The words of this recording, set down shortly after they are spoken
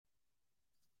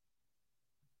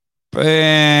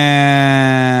And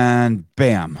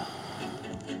bam,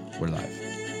 we're live.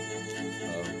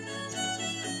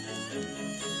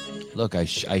 Look, I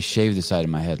shaved the side of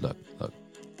my head. Look.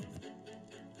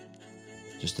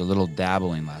 Just a little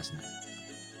dabbling last night.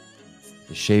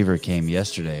 The shaver came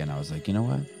yesterday, and I was like, you know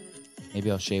what?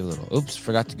 Maybe I'll shave a little. Oops,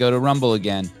 forgot to go to Rumble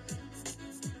again.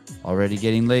 Already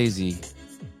getting lazy.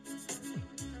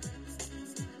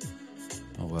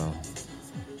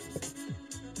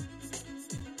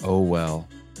 Oh, well.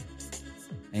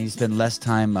 I need to spend less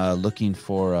time looking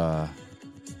for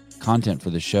content for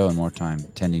the show and more time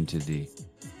tending to the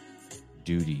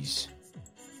duties.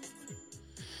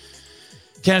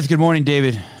 Kenneth, good morning.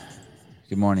 David,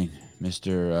 good morning.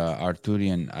 Mr.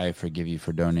 Arturian, I forgive you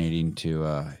for donating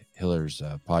to Hiller's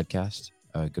podcast.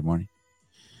 Good morning.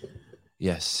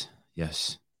 Yes.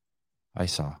 I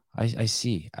saw. I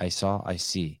see. I saw. I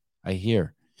see. I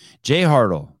hear. Jay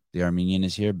Hartle, the Armenian,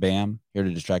 is here. Bam. Here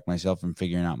to distract myself from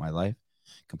figuring out my life.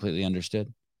 Completely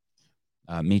understood.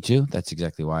 Me too. That's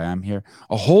exactly why I'm here.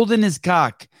 Holding his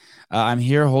cock. I'm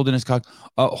here holding his cock.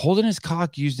 Holding his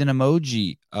cock used an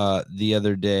emoji the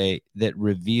other day that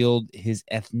revealed his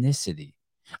ethnicity.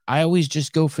 I always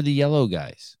just go for the yellow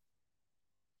guys.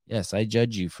 Yes, I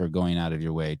judge you for going out of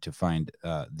your way to find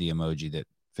the emoji that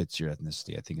fits your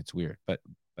ethnicity. I think it's weird, but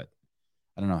I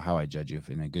don't know how I judge you, if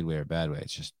in a good way or bad way.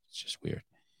 It's just weird.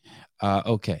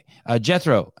 Okay.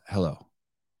 Jethro, hello.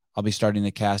 I'll be starting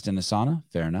the cast in the sauna.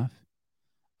 Fair enough.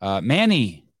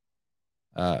 Manny,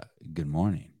 good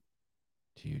morning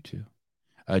to you too.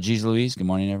 Geez Louise, good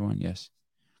morning, everyone. Yes.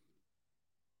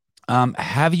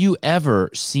 Have you ever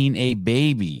seen a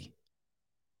baby?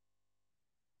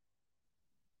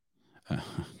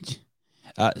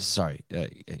 Sorry,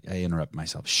 I interrupt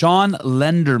myself. Sean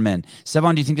Lenderman.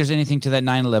 Sevon, do you think there's anything to that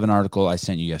 9/11 article I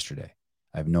sent you yesterday?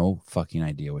 I have no fucking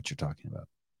idea what you're talking about.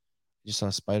 You just saw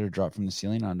a spider drop from the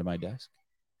ceiling onto my desk.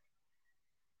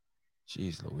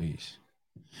 Jeez Louise.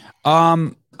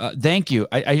 Thank you.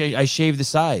 I shaved the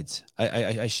sides.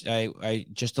 I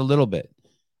just a little bit.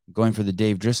 I'm going for the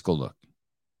Dave Driscoll look.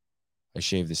 I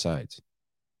shaved the sides.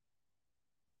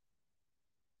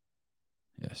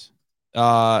 Yes.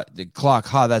 The clock.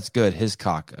 That's good. His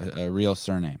cock, a real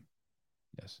surname.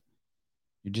 Yes.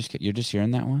 You're just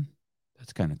hearing that one?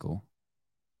 That's kind of cool.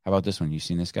 How about this one? You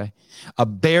seen this guy?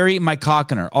 Barry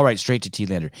McCockiner. All right, straight to T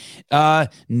Lander.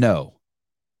 No.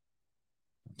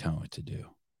 Don't tell me what to do.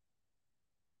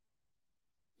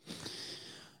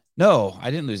 No, I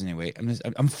didn't lose any weight.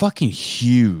 I'm fucking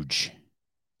huge.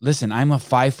 Listen, I'm a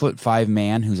 5'5"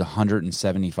 man who's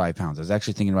 175 pounds. I was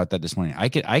actually thinking about that this morning.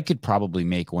 I could probably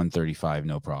make 135,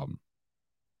 no problem.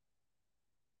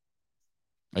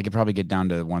 I could probably get down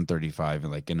to 135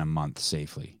 like in a month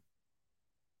safely.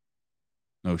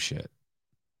 No shit.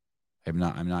 I'm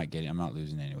not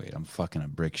losing any weight. I'm fucking a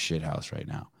brick shit house right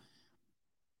now.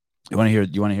 You want to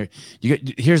hear?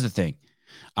 Here's the thing.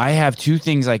 I have two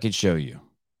things I could show you.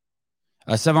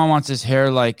 Someone wants his hair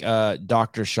like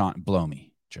Dr. Sean. Blow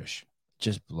me, Trish.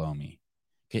 Just blow me.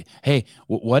 Okay. Hey,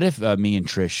 what if me and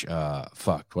Trish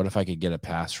fucked? What if I could get a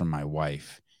pass from my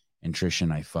wife and Trish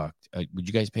and I fucked? Would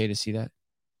you guys pay to see that?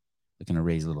 Looking to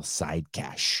raise a little side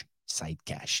cash.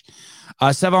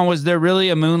 Sevon, was there really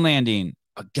a moon landing?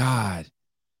 God.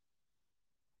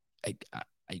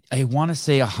 I want to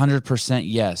say 100%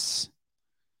 yes.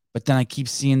 But then I keep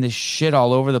seeing this shit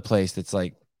all over the place that's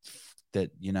like,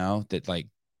 that, you know, that like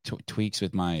tweaks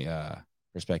with my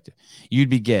perspective. You'd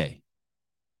be gay.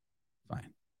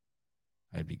 Fine.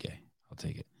 I'd be gay. I'll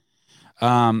take it.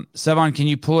 Sevon, can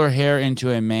you pull her hair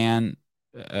into a man?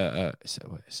 Oh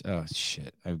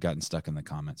shit! I've gotten stuck in the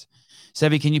comments.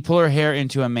 Sevi, can you pull her hair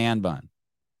into a man bun?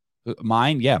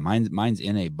 Mine, yeah, mine's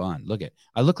in a bun. Look at,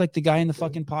 I look like the guy in the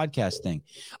fucking podcast thing.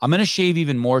 I'm gonna shave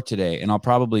even more today, and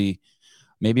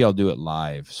maybe I'll do it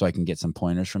live so I can get some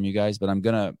pointers from you guys. But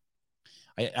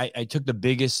I took the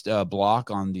biggest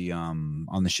block on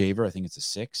the shaver. I think it's a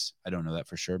 6. I don't know that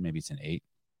for sure. Maybe it's an 8.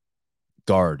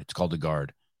 Guard. It's called a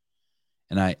guard.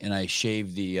 And I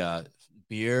shaved the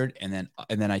beard, and then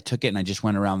I took it and I just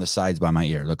went around the sides by my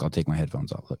ear. Look, I'll take my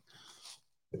headphones off. Look.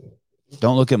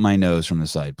 Don't look at my nose from the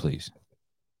side, please.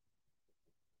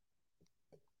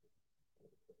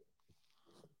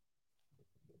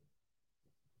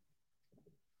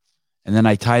 And then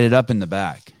I tied it up in the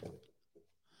back.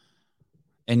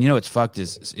 And you know what's fucked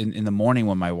is in the morning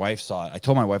when my wife saw it, I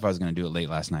told my wife I was going to do it late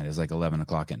last night. It was like 11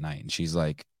 o'clock at night. And she's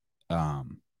like,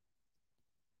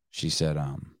 she said,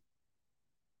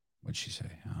 what'd she say?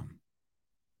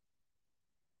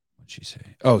 What'd she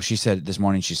say? Oh, she said this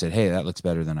morning, she said, hey, that looks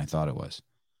better than I thought it was.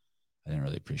 I didn't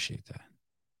really appreciate that.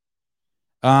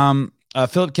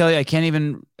 Philip Kelly, I can't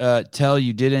even tell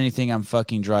you did anything. I'm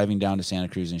fucking driving down to Santa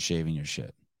Cruz and shaving your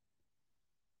shit.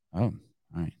 Oh, all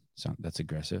right. So that's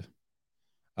aggressive.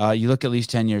 You look at least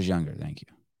 10 years younger. Thank you.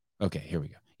 Okay, here we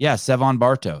go. Yeah, Sevon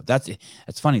Bartow. That's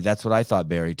funny. That's what I thought,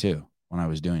 Barry, too, when I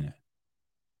was doing it.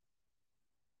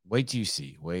 Wait till you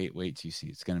see. Wait till you see.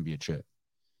 It's gonna be a trip.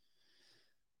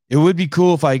 It would be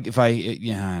cool if I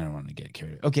yeah, I don't want to get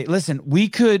carried. Okay, listen, we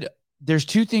could. There's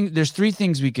three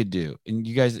things we could do, and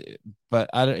you guys, but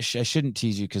I shouldn't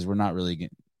tease you because we're not really.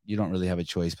 You don't really have a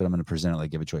choice, but I'm going to present it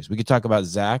like you have a choice. We could talk about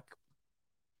Zach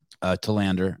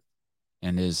Talander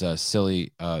and his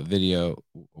silly video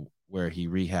where he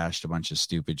rehashed a bunch of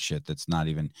stupid shit that's not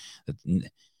even that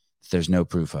there's no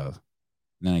proof of.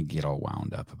 And then I get all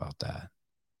wound up about that.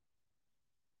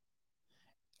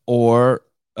 Or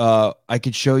I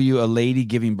could show you a lady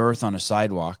giving birth on a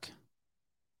sidewalk.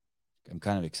 I'm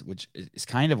kind of, which is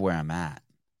kind of where I'm at.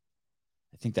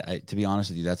 I think that, to be honest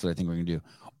with you, that's what I think we're gonna do.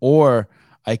 Or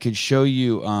I could show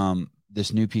you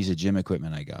this new piece of gym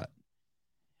equipment I got.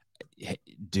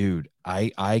 Dude,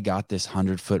 I got this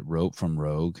 100-foot rope from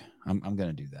Rogue. I'm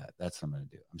gonna do that. That's what I'm gonna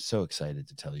do. I'm so excited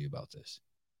to tell you about this.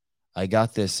 I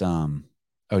got this. Oh,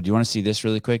 do you want to see this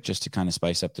really quick, just to kind of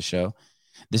spice up the show?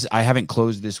 This, I haven't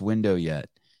closed this window yet.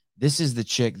 This is the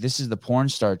chick. This is the porn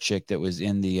star chick that was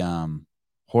in the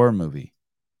horror movie.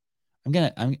 You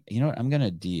know what? I'm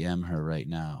gonna DM her right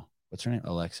now. What's her name?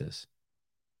 Alexis.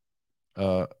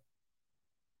 What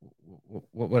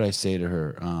would I say to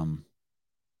her?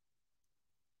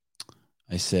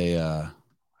 I say,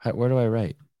 where do I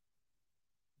write?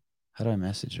 How do I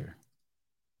message her?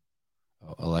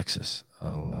 Oh, Alexis.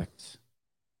 Alex.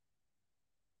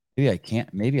 Maybe I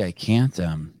can't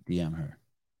DM her.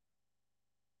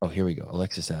 Oh, here we go.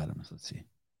 Alexis Adams. Let's see.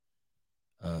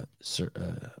 Sir,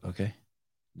 okay.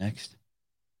 Next.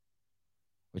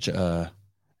 Hi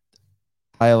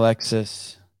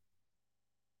Alexis.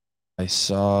 I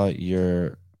saw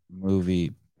your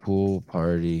movie Pool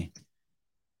Party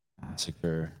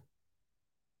Massacre,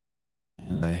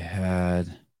 and I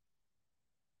had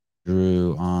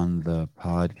Drew on the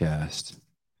podcast.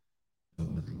 I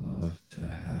would love to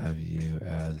have you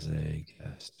as a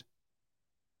guest.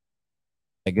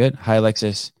 Okay, good. Hi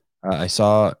Alexis. I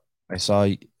saw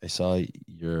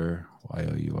your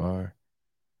YOUR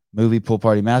movie Pool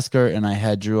Party Massacre, and I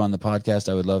had Drew on the podcast.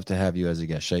 I would love to have you as a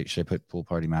guest. Should I put Pool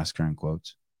Party Massacre in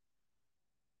quotes?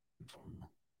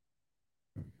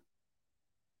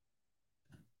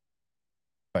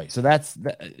 Right. So that's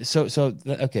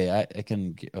okay. I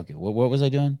can okay. What was I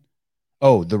doing?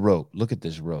 Oh, the rope. Look at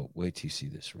this rope. Wait till you see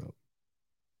this rope.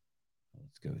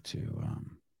 Let's go to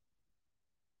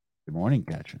good morning,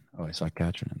 Katrin. Oh, I saw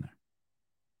Katrin in there.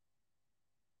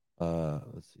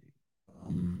 Let's see.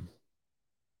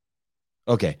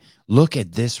 Okay, look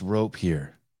at this rope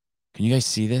here. Can you guys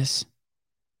see this?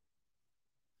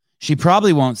 She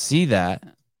probably won't see that.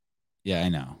 Yeah, I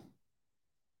know.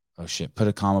 Oh shit! Put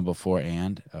a comma before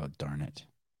and. Oh darn it!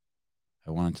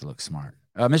 I wanted to look smart.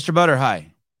 Mr. Butter,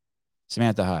 hi.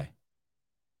 Samantha, hi.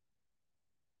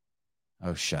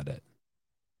 Oh, shut it.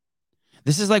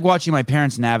 This is like watching my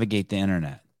parents navigate the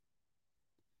internet.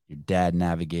 Your dad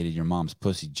navigated your mom's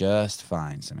pussy just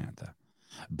fine, Samantha.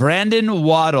 Brandon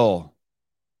Waddle.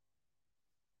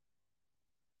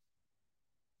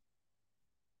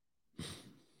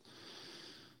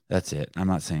 That's it. I'm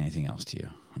not saying anything else to you.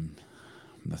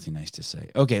 Nothing nice to say.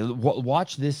 Okay,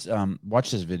 watch this.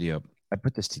 Watch this video. I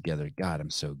put this together. God, I'm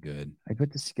so good. I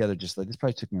put this together just like this.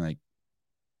 Probably took me like,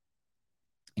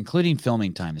 including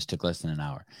filming time, this took less than an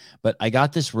hour. But I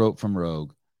got this rope from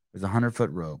Rogue. It was a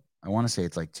 100-foot rope. I want to say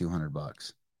it's like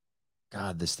 $200.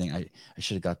 God, this thing. I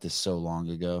should have got this so long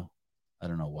ago. I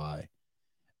don't know why.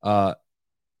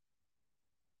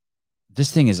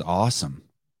 This thing is awesome.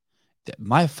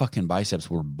 My fucking biceps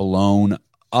were blown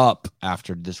up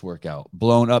after this workout.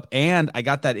 Blown up. And I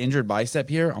got that injured bicep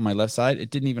here on my left side. It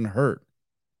didn't even hurt.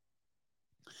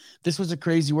 This was a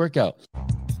crazy workout.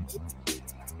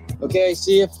 Okay,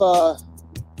 see if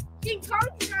King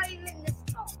Kong's not even this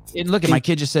tall. And look, my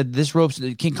kid just said this rope's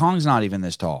King Kong's not even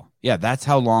this tall. Yeah, that's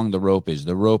how long the rope is.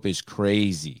 The rope is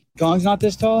crazy. Kong's not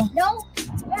this tall? No.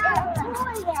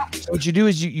 Yeah, So what you do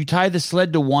is you tie the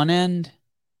sled to one end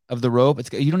of the rope.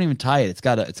 You don't even tie it. It's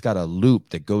got a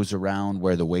loop that goes around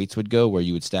where the weights would go, where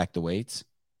you would stack the weights,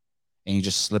 and you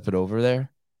just slip it over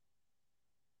there.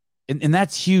 And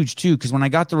that's huge too, because when I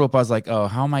got the rope, I was like, oh,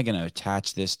 how am I going to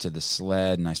attach this to the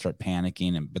sled? And I start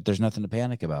panicking, but there's nothing to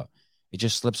panic about. It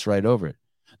just slips right over it.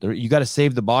 You got to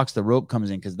save the box the rope comes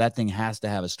in, because that thing has to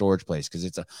have a storage place, because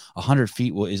it's 100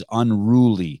 feet is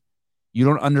unruly. You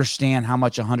don't understand how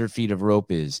much 100 feet of rope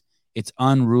is. It's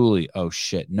unruly. Oh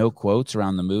shit. No quotes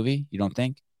around the movie, you don't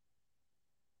think?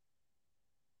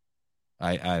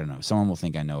 I don't know. Someone will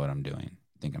think I know what I'm doing.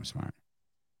 Think I'm smart.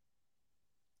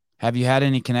 Have you had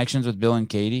any connections with Bill and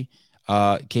Katie?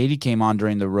 Katie came on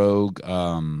during the Rogue.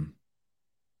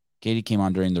 Katie came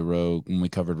on during the Rogue when we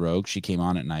covered Rogue. She came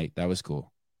on at night. That was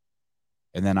cool.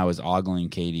 And then I was ogling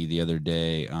Katie the other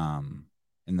day.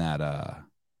 In that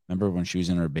remember when she was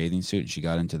in her bathing suit and she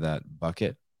got into that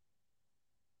bucket?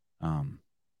 Um,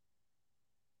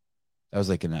 that was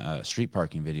like in a street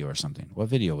parking video or something. What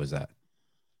video was that?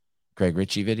 Greg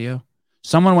Ritchie video?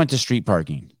 Someone went to street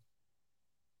parking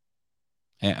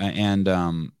and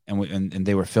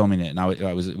they were filming it, and I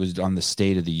was it was on the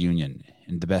State of the Union,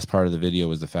 and the best part of the video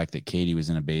was the fact that Katie was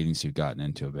in a bathing suit, gotten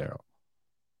into a barrel.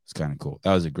 It's kind of cool.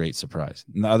 That was a great surprise.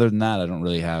 And other than that, I don't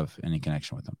really have any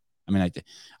connection with him. I mean,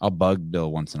 I'll bug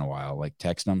Bill once in a while, like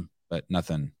text him, but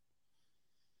nothing.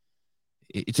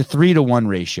 It's a 3-to-1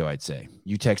 ratio, I'd say.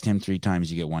 You text him 3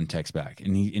 times, you get 1 text back,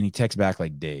 and he texts back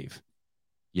like Dave.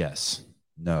 Yes,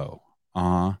 no,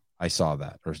 I saw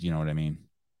that, or you know what I mean.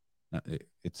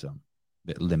 It's a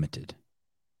bit limited,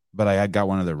 but I got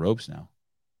one of their ropes now.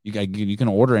 You can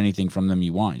order anything from them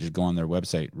you want. You just go on their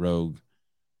website, Rogue.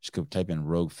 Just go type in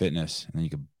Rogue Fitness, and then you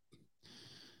can.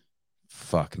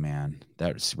 Fuck, man,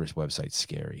 that website's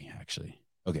scary, actually.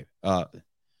 Okay,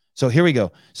 so here we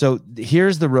go. So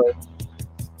here's the rope.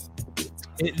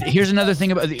 Here's another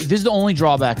thing about this is the only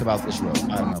drawback about this rope.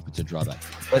 I don't know if it's a drawback,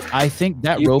 but I think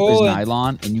that rope is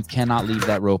nylon, and you cannot leave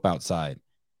that rope outside.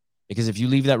 Because if you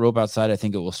leave that rope outside, I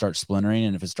think it will start splintering.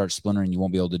 And if it starts splintering, you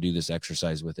won't be able to do this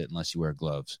exercise with it unless you wear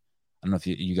gloves. I don't know if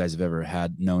you guys have ever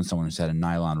known someone who's had a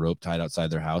nylon rope tied outside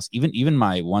their house. Even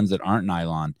my ones that aren't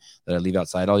nylon that I leave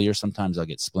outside all year, sometimes I'll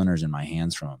get splinters in my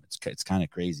hands from them. It's kind of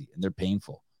crazy, and they're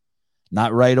painful.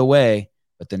 Not right away,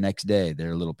 but the next day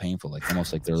they're a little painful, like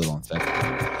almost like they're a little infected.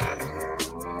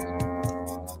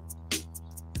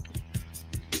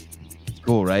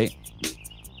 Cool, right?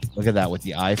 Look at that with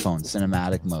the iPhone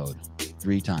cinematic mode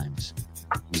 3 times.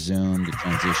 The zoom, the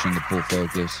transition, the full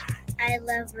focus. I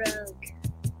love Rogue.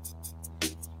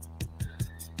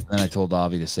 Then I told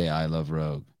Avi to say I love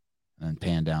Rogue and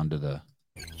pan down to the.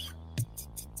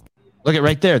 Look at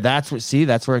right there. That's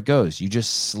where it goes. You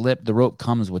just slip. The rope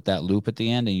comes with that loop at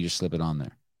the end and you just slip it on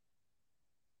there.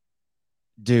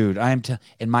 Dude, and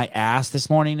my ass this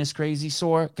morning is crazy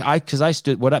sore. Because I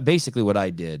stood, basically what I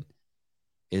did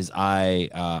is I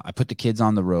put the kids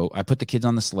on the rope. I put the kids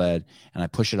on the sled and I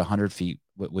push it 100 feet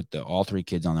with all 3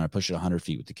 kids on there. I push it 100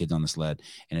 feet with the kids on the sled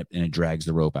and it drags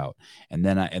the rope out. And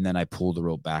then I pull the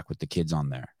rope back with the kids on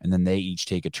there. And then they each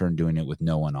take a turn doing it with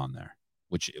no one on there,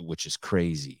 which is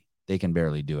crazy. They can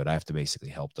barely do it. I have to basically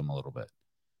help them a little bit.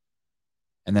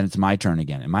 And then it's my turn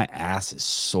again. And my ass is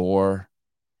sore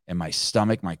and my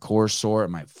stomach, my core is sore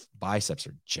and my biceps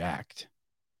are jacked.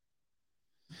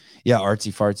 Yeah,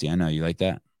 artsy fartsy. I know you like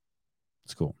that.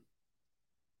 It's cool.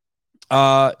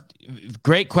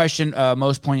 Great question.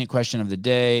 Most poignant question of the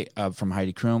day from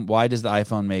Heidi Kroom. Why does the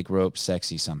iPhone make rope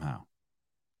sexy somehow?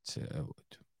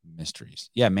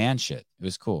 Mysteries. Yeah, man shit. It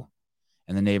was cool.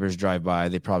 And the neighbors drive by.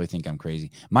 They probably think I'm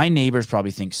crazy. My neighbors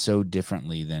probably think so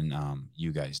differently than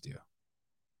you guys do.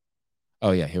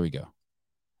 Oh, yeah, here we go.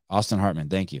 Austin Hartman,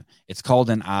 thank you. It's called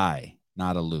an eye,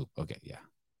 not a loop. Okay, yeah.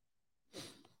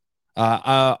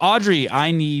 Audrey,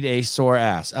 I need a sore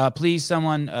ass. Please,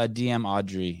 someone DM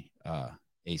Audrey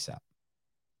ASAP.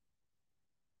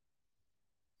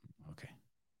 Okay.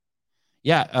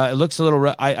 Yeah, it looks a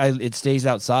little. It stays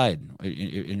outside.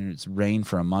 It's rained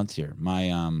for a month here.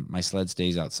 My sled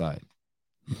stays outside.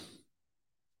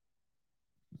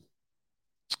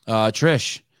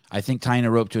 Trish, I think tying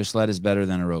a rope to a sled is better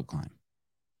than a rope climb.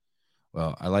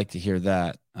 Well, I like to hear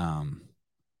that.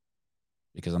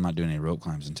 Because I'm not doing any rope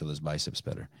climbs until this bicep's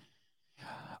better.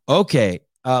 Okay,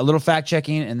 a little fact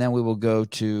checking, and then we will go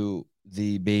to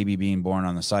the baby being born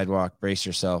on the sidewalk. Brace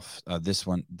yourself.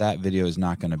 That video is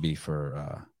not going to be for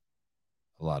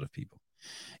a lot of people.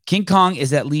 King Kong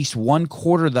is at least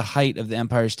 1/4 the height of the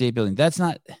Empire State Building. That's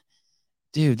not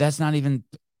even.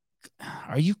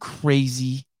 Are you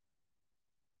crazy?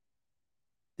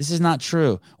 This is not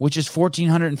true, which is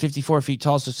 1,454 feet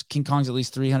tall. So King Kong's at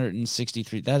least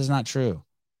 363. That is not true.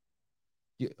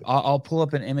 I'll pull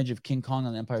up an image of King Kong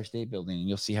on the Empire State Building, and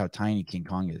you'll see how tiny King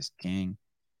Kong is. King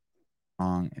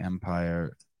Kong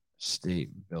Empire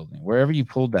State Building. Wherever you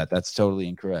pulled that, that's totally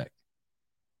incorrect.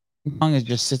 King Kong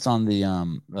just sits on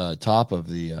the top of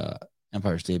the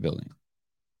Empire State Building.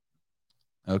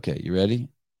 Okay, you ready?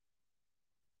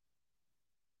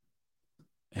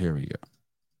 Here we go.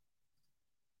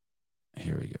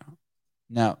 Here we go.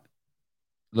 Now,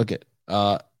 look at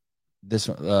This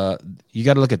you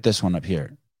got to look at this one up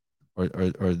here, or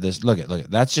this. Look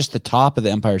at that's just the top of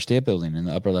the Empire State Building in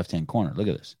the upper left hand corner. Look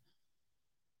at this.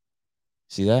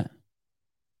 See that?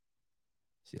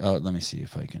 Oh, let me see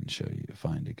if I can show you.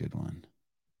 Find a good one.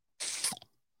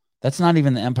 That's not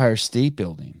even the Empire State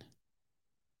Building.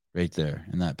 Right there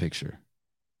in that picture.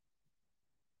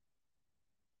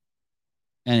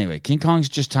 Anyway, King Kong's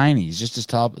just tiny. He's just as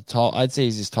tall. I'd say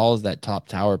he's as tall as that top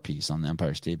tower piece on the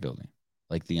Empire State Building,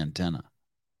 like the antenna.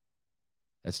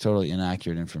 That's totally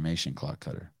inaccurate information, Clock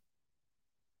Cutter.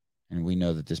 And we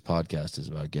know that this podcast is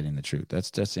about getting the truth.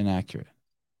 That's inaccurate.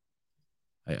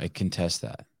 I contest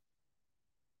that.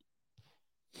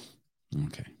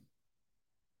 Okay.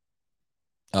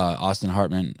 Austin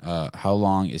Hartman, how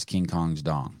long is King Kong's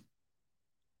dong?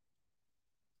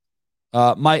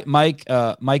 Mike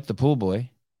the pool boy.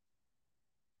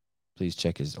 Please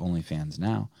check his OnlyFans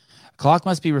now. Clock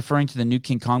must be referring to the new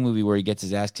King Kong movie where he gets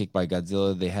his ass kicked by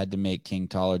Godzilla. They had to make King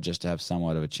taller just to have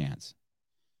somewhat of a chance.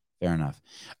 Fair enough.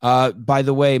 By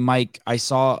the way, Mike, I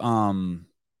saw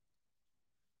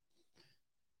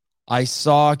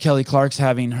Kelly Clark's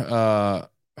having her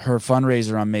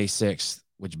fundraiser on May 6th,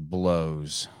 which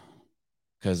blows.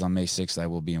 Because on May 6th, I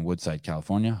will be in Woodside,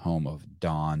 California, home of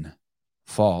Don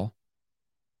Fall.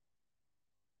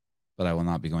 But I will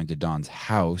not be going to Don's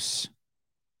house.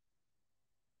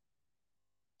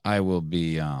 I will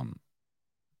be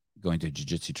going to a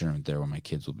jiu-jitsu tournament there where my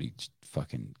kids will be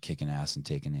fucking kicking ass and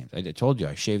taking names. I told you,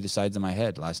 I shaved the sides of my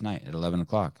head last night at 11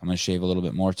 o'clock. I'm going to shave a little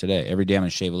bit more today. Every day I'm going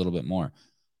to shave a little bit more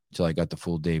until I got the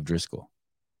full Dave Driscoll.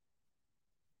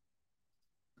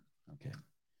 Okay.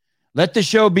 Let the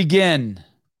show begin.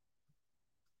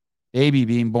 Baby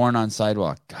being born on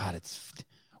sidewalk. God,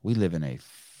 we live in a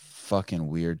fucking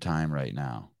weird time right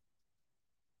now.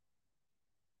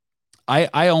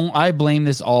 I blame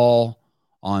this all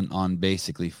on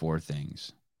basically four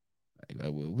things.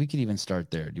 We could even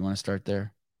start there. Do you want to start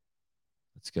there?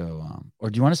 Let's go. Or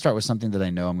do you want to start with something that I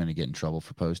know I'm going to get in trouble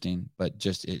for posting, but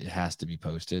just it has to be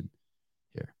posted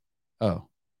here? Oh,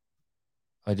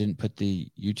 I didn't put the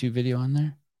YouTube video on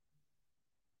there.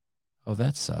 Oh,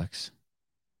 that sucks.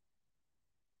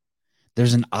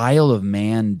 There's an Isle of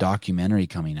Man documentary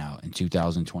coming out in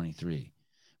 2023.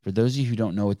 For those of you who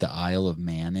don't know what the Isle of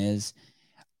Man is,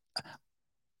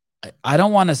 I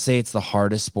don't want to say it's the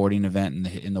hardest sporting event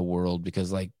in the world,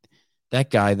 because like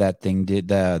that guy,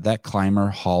 that climber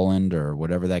Holland or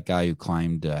whatever, that guy who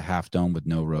climbed Half Dome with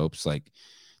no ropes, like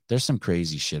there's some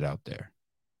crazy shit out there.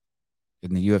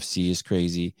 And the UFC is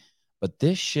crazy, but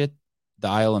this shit, the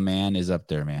Isle of Man is up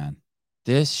there, man.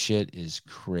 This shit is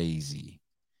crazy.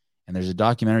 And there's a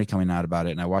documentary coming out about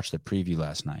it, and I watched the preview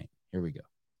last night. Here we go.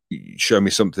 Show me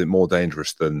something more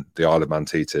dangerous than the Isle of Man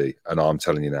TT, and I'm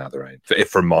telling you now, there ain't.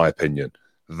 From my opinion,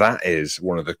 that is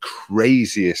one of the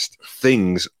craziest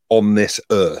things on this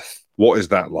earth. What is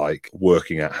that like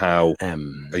working at? How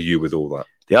are you with all that?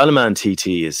 The Isle of Man TT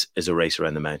is a race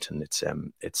around the mountain.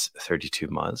 It's 32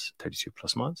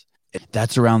 plus miles.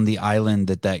 That's around the island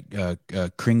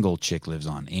that Kringle chick lives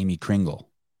on, Amy Kringle.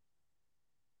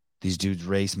 These dudes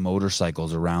race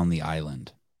motorcycles around the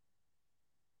island.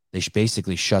 They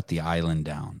basically shut the island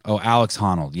down. Oh, Alex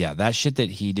Honnold. Yeah, that shit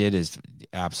that he did is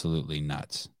absolutely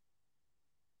nuts.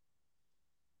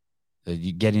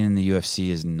 Getting in the UFC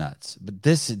is nuts. But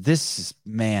this is,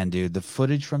 man, dude, the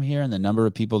footage from here and the number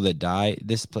of people that die,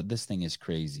 this thing is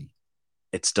crazy.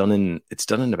 It's done in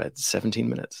about 17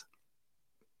 minutes.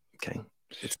 Okay.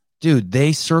 Dude,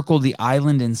 they circled the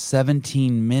island in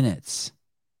 17 minutes.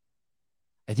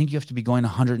 I think you have to be going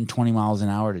 120 miles an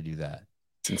hour to do that.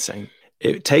 It's insane.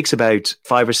 It takes about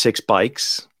 5 or 6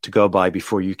 bikes to go by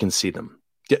before you can see them.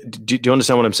 Do you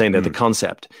understand what I'm saying there? The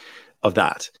concept of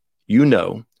that. You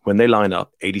know, when they line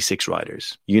up 86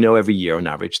 riders, you know every year on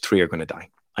average 3 are going to die.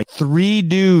 3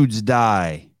 dudes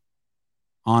die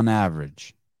on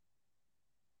average.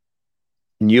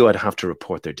 Knew I'd have to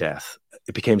report their death.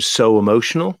 It became so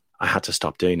emotional, I had to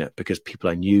stop doing it because people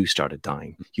I knew started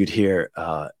dying. You'd hear,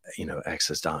 X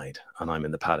has died, and I'm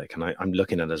in the paddock, and I'm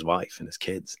looking at his wife and his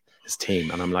kids, his team,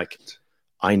 and I'm like,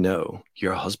 I know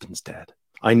your husband's dead.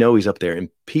 I know he's up there in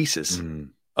pieces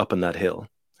up on that hill,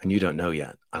 and you don't know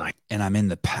yet. And I'm in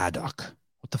the paddock.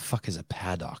 What the fuck is a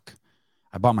paddock?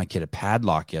 I bought my kid a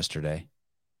padlock yesterday.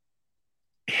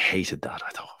 I hated that.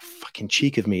 I thought, fucking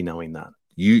cheek of me knowing that.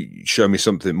 You show me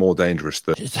something more dangerous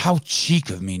than... It's how cheek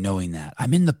of me knowing that.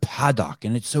 I'm in the paddock,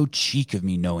 and it's so cheek of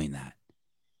me knowing that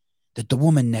the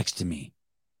woman next to me,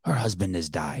 her husband has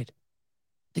died.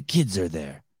 The kids are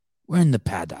there. We're in the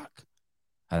paddock.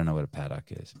 I don't know what a paddock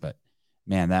is, but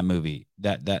man, that movie,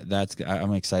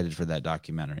 I'm excited for that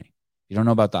documentary You don't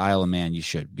know about the Isle of Man, you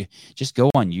should. Just go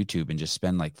on YouTube and just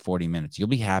spend like 40 minutes. You'll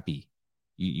be happy.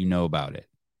 You know about it.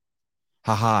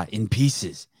 Haha, in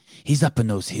pieces. He's up in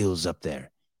those hills up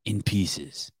there, in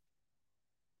pieces.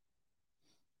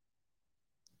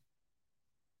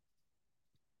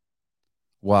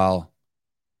 While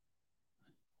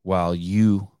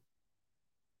you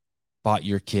bought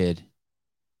your kid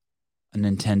a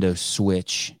Nintendo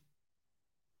Switch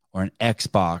or an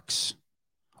Xbox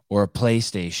or a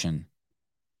PlayStation,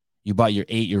 you bought your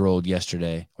 8-year-old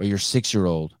yesterday or your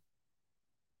 6-year-old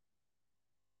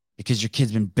because your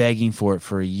kid's been begging for it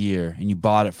for a year and you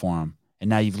bought it for him and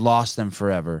now you've lost them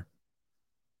forever.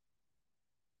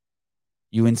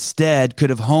 You instead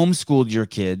could have homeschooled your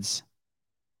kids,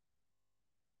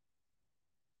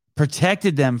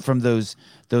 protected them from those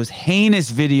heinous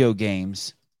video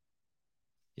games.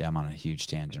 Yeah, I'm on a huge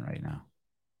tangent right now.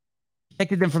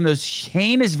 Protected them from those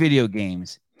heinous video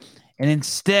games. And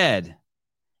instead,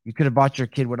 you could have bought your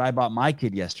kid what I bought my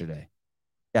kid yesterday.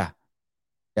 Yeah.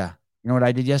 You know what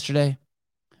I did yesterday?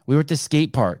 We were at the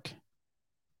skate park.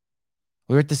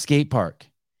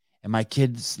 And my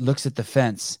kid looks at the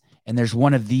fence, and there's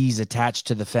one of these attached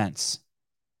to the fence.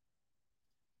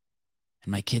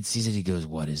 And my kid sees it. He goes,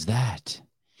 "What is that?"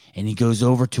 And he goes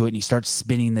over to it, and he starts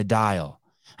spinning the dial.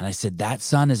 And I said, "That,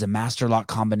 son, is a master lock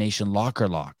combination locker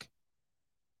lock.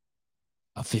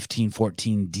 A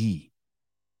 1514D.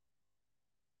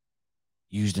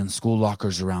 Used in school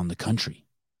lockers around the country."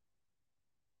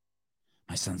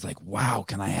 My son's like, "Wow,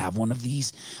 can I have one of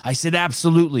these?" I said,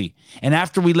 "Absolutely." And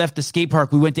after we left the skate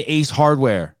park, we went to Ace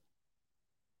Hardware.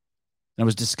 And I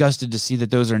was disgusted to see that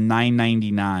those are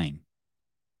 $9.99.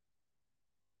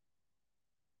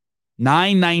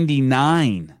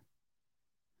 $9.99.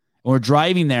 We're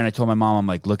driving there, and I told my mom, I'm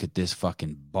like, "Look at this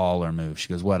fucking baller move." She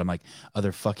goes, "What?" I'm like,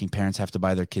 "Other fucking parents have to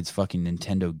buy their kids fucking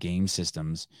Nintendo game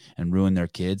systems and ruin their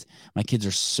kids. My kids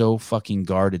are so fucking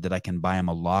guarded that I can buy them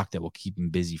a lock that will keep them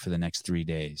busy for the next 3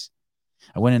 days."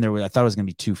 I went in there, I thought it was going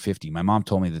to be $250. My mom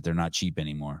told me that they're not cheap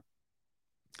anymore.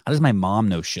 How does my mom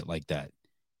know shit like that?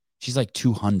 She's like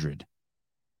 $200.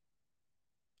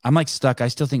 I'm like stuck. I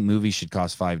still think movies should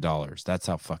cost $5. That's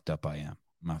how fucked up I am.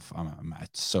 I'm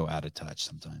so out of touch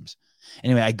sometimes.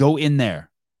 Anyway, I go in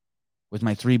there with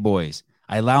my 3 boys.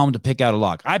 I allow them to pick out a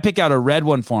lock. I pick out a red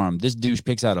one for him. This douche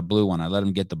picks out a blue one. I let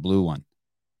him get the blue one.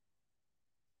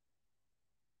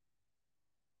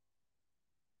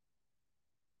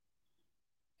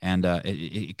 And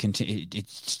today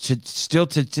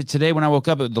when I woke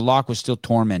up, the lock was still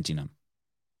tormenting him.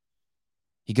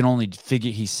 He can only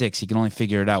figure, he's 6. He can only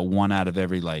figure it out 1 out of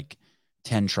every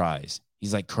 10 tries.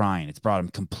 He's like crying. It's brought him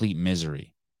complete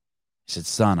misery. I said,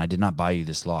 "Son, I did not buy you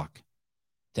this lock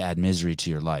to add misery to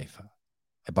your life.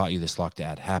 I bought you this lock to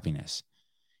add happiness."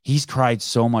 He's cried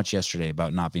so much yesterday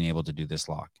about not being able to do this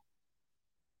lock.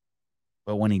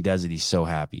 But when he does it, he's so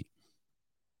happy.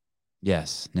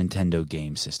 Yes, Nintendo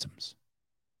game systems.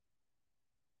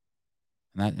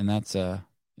 And that's yeah.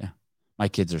 My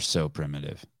kids are so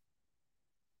primitive.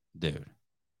 Dude.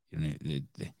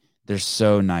 They're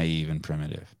so naive and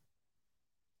primitive.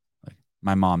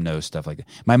 My mom knows stuff like that.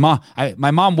 My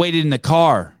mom waited in the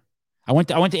car. I went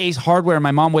to Ace Hardware, and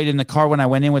my mom waited in the car when I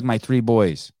went in with my 3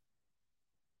 boys.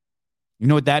 You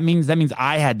know what that means? That means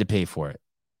I had to pay for it.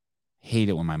 Hate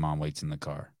it when my mom waits in the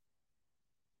car.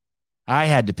 I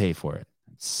had to pay for it.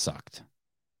 It sucked.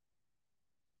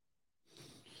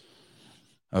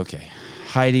 Okay.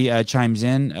 Heidi chimes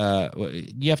in.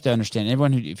 You have to understand,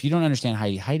 everyone if you don't understand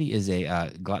Heidi is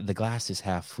the glass is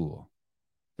half full.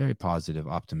 Very positive,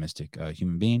 optimistic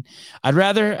human being. I'd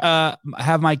rather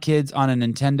have my kids on a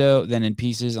Nintendo than in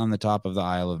pieces on the top of the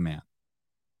Isle of Man.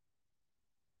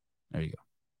 There you go.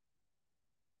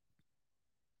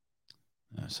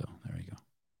 So there you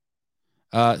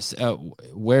go.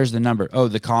 Where's the number? Oh,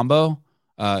 the combo.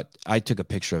 I took a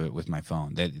picture of it with my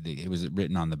phone. It was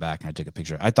written on the back, and I took a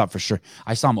picture. I thought for sure.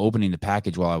 I saw him opening the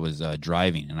package while I was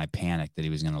driving, and I panicked that he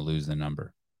was going to lose the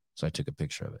number. So I took a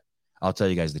picture of it. I'll tell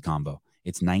you guys the combo.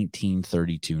 It's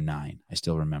 1932.9. I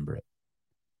still remember it.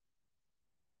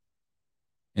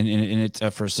 And it's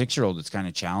for a 6-year-old, it's kind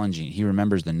of challenging. He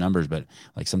remembers the numbers, but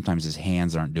sometimes his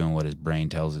hands aren't doing what his brain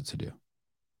tells it to do.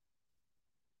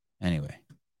 Anyway,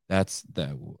 that's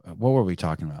what were we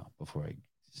talking about before I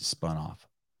spun off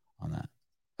on that?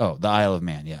 Oh, the Isle of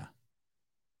Man. Yeah.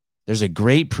 There's a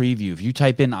great preview. If you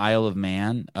type in Isle of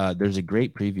Man, there's a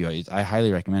great preview. I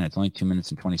highly recommend it. It's only 2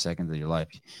 minutes and 20 seconds of your life.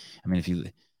 I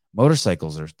mean,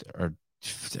 motorcycles are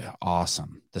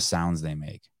awesome. The sounds they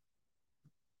make.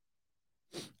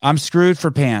 I'm screwed for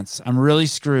pants. I'm really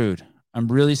screwed.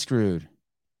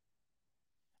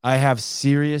 I have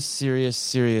serious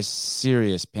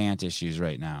pant issues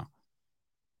right now.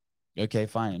 Okay,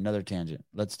 fine. Another tangent.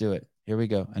 Let's do it. Here we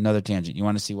go. Another tangent. You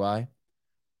want to see why?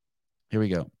 Here we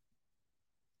go.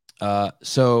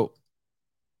 So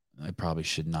I probably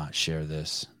should not share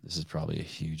this. This is probably a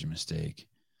huge mistake.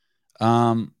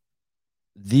 I'm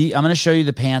going to show you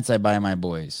the pants I buy my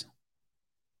boys.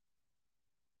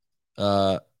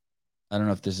 I don't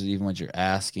know if this is even what you're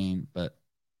asking, but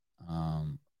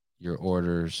your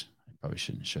orders. I probably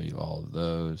shouldn't show you all of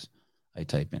those. I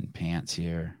type in pants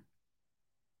here.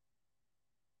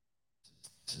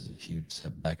 This is a huge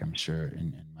setback, I'm sure,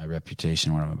 in my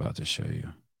reputation, what I'm about to show you.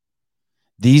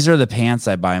 These are the pants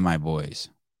I buy my boys,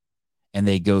 and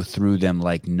they go through them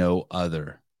like no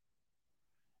other.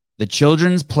 The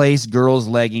Children's Place girls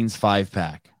leggings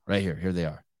 5-pack, right here. Here they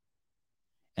are.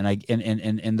 And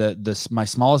my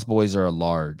smallest boys are a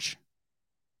large.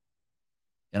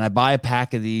 And I buy a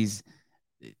pack of these.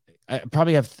 I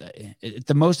probably have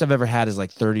the most I've ever had is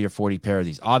like 30 or 40 pair of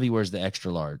these. Avi wears the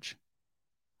extra large.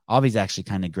 Avi's actually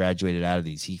kind of graduated out of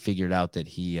these. He figured out that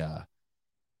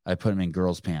I put him in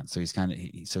girls' pants,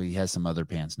 so he has some other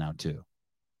pants now too.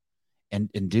 And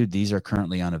dude, these are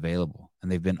currently unavailable,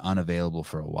 and they've been unavailable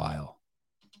for a while.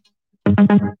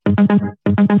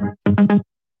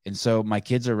 And so my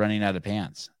kids are running out of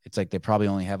pants. It's like they probably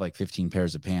only have like 15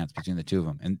 pairs of pants between the two of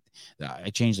them. And I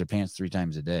change their pants 3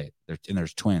 times a day. And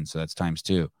there's twins, so that's times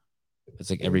 2. It's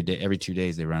like every 2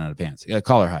 days they run out of pants.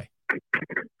 Call her hi.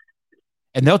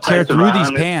 And they'll tear through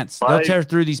these pants. They'll tear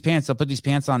through these pants. They'll put these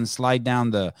pants on and slide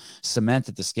down the cement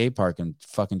at the skate park and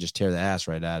fucking just tear the ass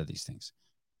right out of these things.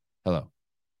 Hello.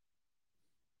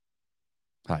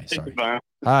 Hi, sorry.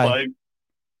 Hi.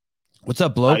 What's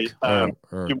up, bloke?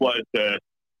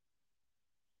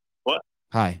 What?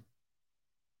 Hi.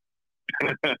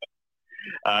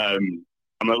 I'm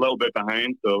a little bit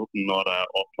behind, so not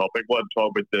off topic. Want to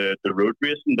talk about the road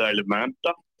racing, the Isle of Man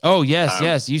stuff? Oh,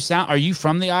 yes. Are you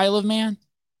from the Isle of Man?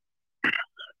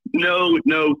 No.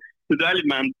 So the Isle of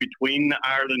Man's between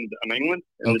Ireland and England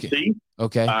in the sea.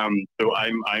 Okay. So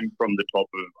I'm from the top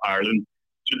of Ireland.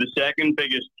 So the second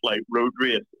biggest road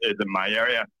race is in my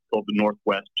area called the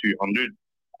Northwest 200.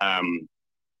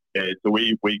 So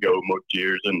we go most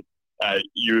years, and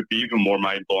you would be even more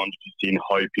mind-blown if you've seen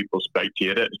how people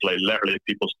spectate it. It's like literally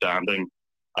people standing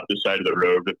at the side of the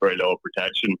road with very little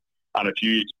protection. And if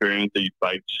you experience these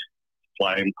bikes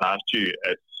flying past you,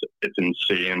 it's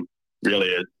insane. Really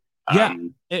is.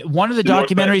 One of the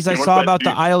documentaries I saw about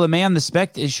the Isle of Man,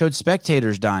 it showed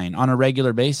spectators dying on a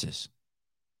regular basis.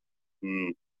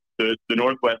 The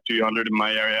Northwest 200 in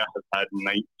my area has had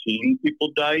 19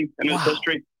 people die in its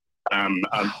history. And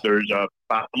there's a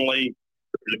family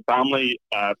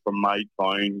from my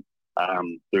town.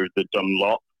 There's the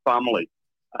Dunlop family.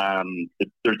 So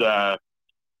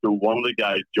one of the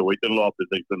guys, Joey Dunlop, is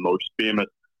like the most famous.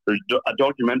 There's a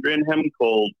documentary on him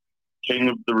called King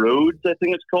of the Roads, I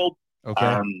think it's called.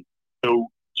 Okay. So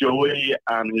Joey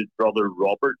and his brother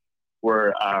Robert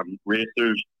were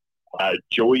racers.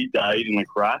 Joey died in a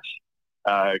crash.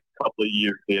 A couple of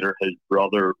years later, his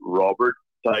brother Robert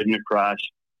died in a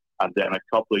crash. And then a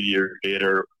couple of years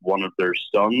later, one of their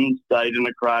sons died in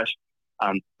a crash.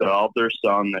 And the other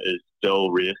son is still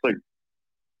racing.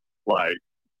 Like,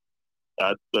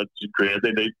 that's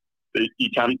crazy. You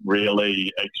can't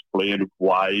really explain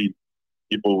why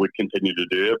people would continue to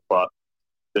do it, but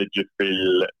they just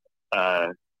feel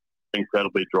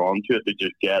incredibly drawn to it. They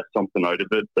just get something out of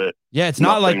it. It's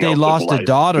not like they lost a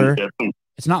daughter.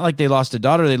 It's not like they lost a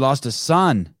daughter. They lost a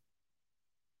son.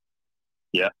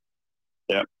 Yeah.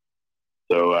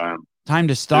 So time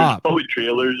to stop. There's probably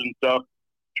trailers and stuff.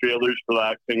 Trailers for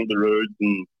that King of the Roads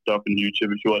and stuff on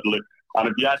YouTube if you want to look. And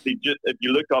if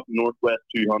you look up Northwest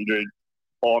 200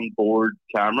 on board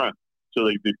camera, so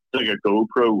they stick a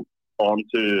GoPro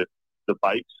onto the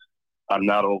bikes, and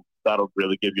that'll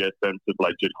really give you a sense of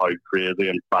just how crazy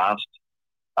and fast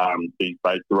these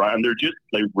bikes are. And they're just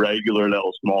like regular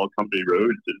little small country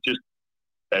roads. It's just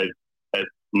it's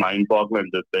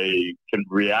mind-boggling that they can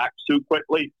react so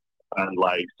quickly, and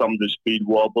some of the speed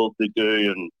wobbles they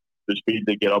do, and the speed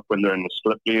they get up when they're in the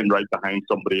slip lane right behind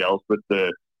somebody else with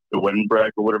the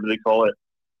windbreak or whatever they call it.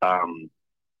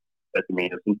 It's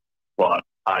amazing. But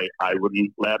I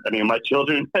wouldn't let any of my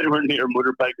children anywhere near a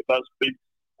motorbike at that speed.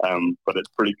 But it's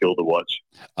pretty cool to watch.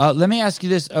 Let me ask you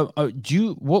this: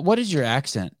 what is your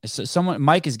accent? So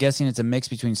Mike is guessing it's a mix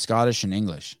between Scottish and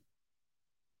English.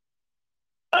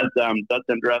 That's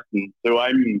interesting. So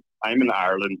I'm in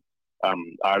Ireland.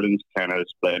 Ireland's kind of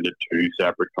split into 2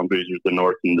 separate countries. There's the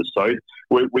north and the south.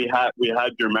 We had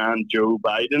your man Joe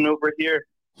Biden over here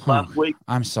last week.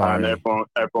 I'm sorry. And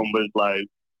everyone was like,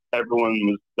 everyone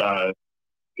was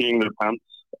peeing their pants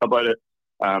about it.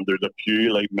 There's a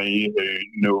few like me who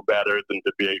know better than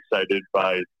to be excited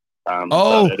by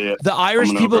that idiot the Irish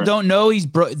coming people over. don't know he's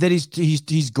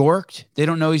gorked. They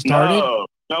don't know he's tarted.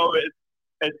 No,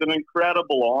 it's an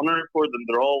incredible honor for them.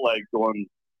 They're all like going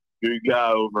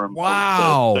Googa over him.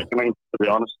 Wow. It's sickening, to be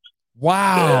honest.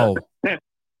 Wow. Yeah.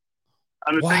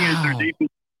 And the thing is, Wow. there's even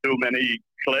so many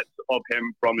clips of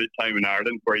him from his time in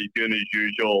Ireland where he's doing his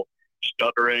usual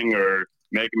stuttering or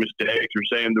making mistakes or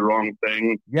saying the wrong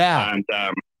thing. Yeah.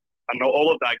 And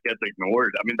all of that gets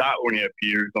ignored. I mean, that only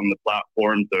appears on the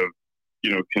platforms of,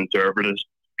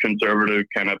 conservative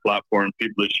kind of platforms,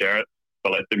 people that share it.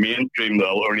 But like the mainstream,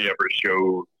 they'll only ever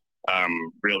show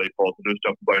really positive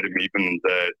stuff about him, even in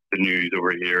the news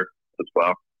over here as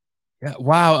well. Yeah.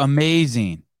 Wow.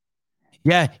 Amazing.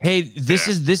 Yeah. Hey, this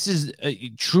is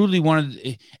truly one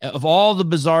of all the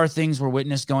bizarre things we're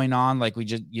witness going on. Like we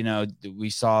just,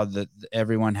 we saw that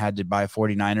everyone had to buy a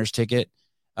 49ers ticket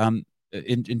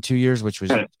in 2 years, which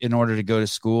was in order to go to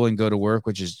school and go to work,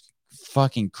 which is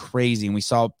fucking crazy. And we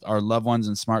saw our loved ones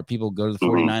and smart people go to the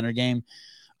 49er game.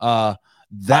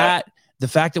 The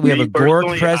fact that we have a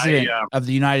Gork president of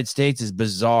the United States is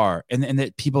bizarre, and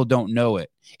that people don't know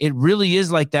it. It really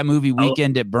is like that movie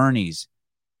Weekend at Bernie's.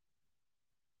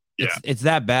 Yeah. It's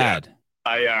that bad.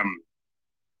 I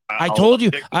told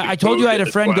you I had a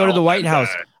friend go to the White House.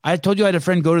 I told you I had a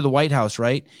friend go to the White House,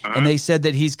 right? And they said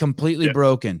that he's completely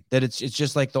broken, that it's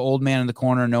just like the old man in the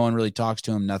corner. No one really talks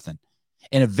to him, nothing.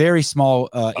 In a very small,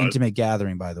 intimate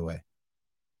gathering, by the way.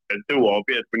 It's so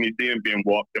obvious when you see him being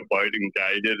walked about and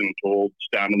guided and told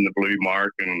stand in the blue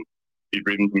mark and he's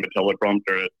reading from a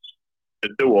teleprompter.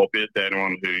 It's so obvious to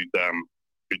anyone who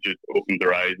just opened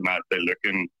their eyes and actually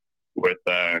looking with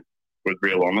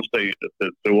real honesty.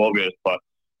 It's so obvious, but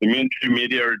the mainstream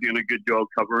media are doing a good job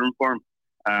covering for him.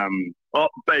 But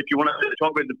if you want to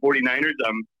talk about the 49ers,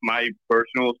 my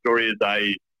personal story is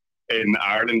in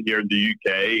Ireland here in the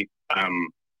UK,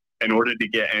 in order to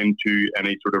get into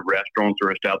any sort of restaurants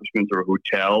or establishments or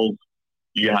hotels,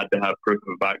 you had to have proof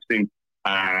of vaccine.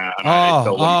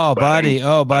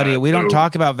 Buddy. We don't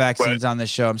talk about vaccines on this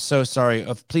show. I'm so sorry.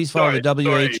 Please follow the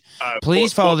WHO.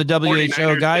 Please follow the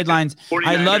WHO guidelines.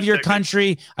 I love your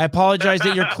country. I apologize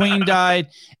that your queen died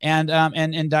and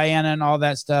Diana and all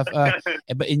that stuff. But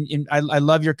I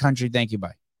love your country. Thank you.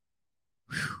 Bye.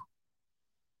 Whew.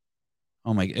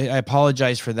 Oh my! I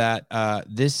apologize for that.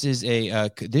 This is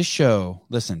this show.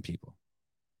 Listen, people.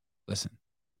 Listen.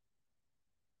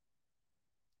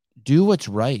 Do what's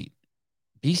right.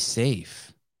 Be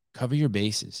safe. Cover your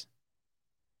bases.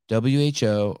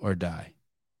 WHO or die.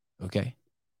 Okay?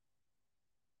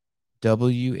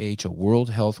 WHO, World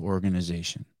Health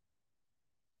Organization.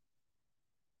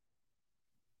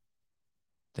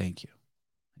 Thank you.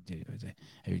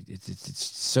 It's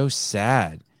so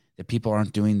sad that people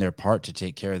aren't doing their part to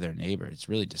take care of their neighbor. It's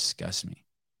really disgusts me.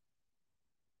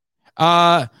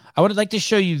 I would like to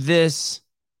show you this.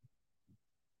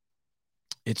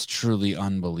 It's truly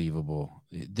unbelievable.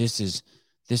 This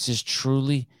is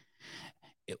truly,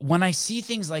 when I see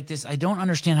things like this, I don't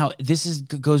understand how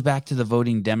goes back to the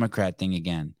voting Democrat thing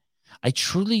again. I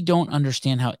truly don't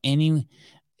understand how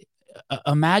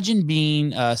imagine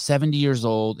being 70 years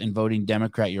old and voting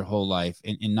Democrat your whole life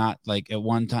and not like at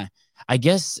one time. I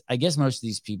guess most of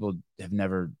these people have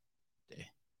never.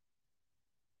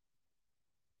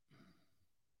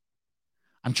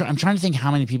 I'm trying to think how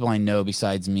many people I know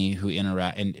besides me who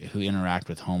interact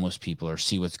with homeless people or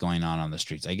see what's going on the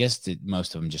streets. I guess that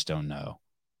most of them just don't know.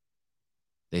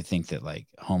 They think that like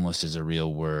homeless is a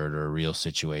real word or a real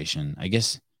situation. I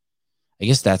guess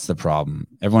that's the problem.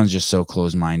 Everyone's just so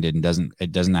closed-minded and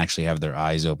doesn't actually have their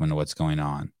eyes open to what's going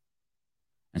on.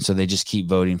 And so they just keep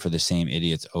voting for the same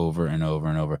idiots over and over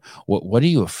and over. What are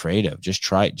you afraid of? Just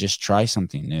try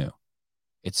something new.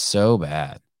 It's so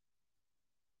bad.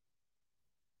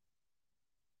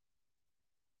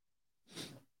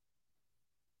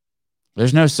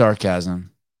 There's no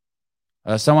sarcasm.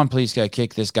 Someone please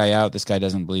kick this guy out. This guy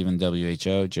doesn't believe in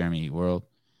WHO. Jeremy Eat World.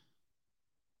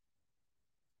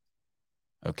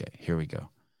 Okay, here we go.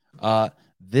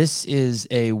 This is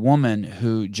a woman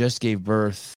who just gave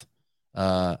birth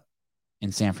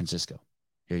in San Francisco.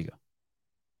 Here you go.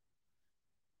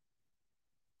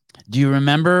 Do you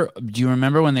remember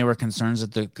when they were concerned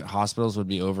that the hospitals would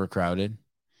be overcrowded?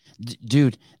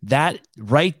 Dude, that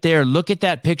right there, look at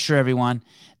that picture, everyone.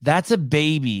 That's a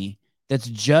baby that's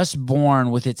just born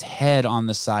with its head on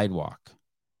the sidewalk.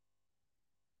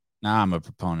 Now, I'm a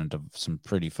proponent of some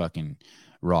pretty fucking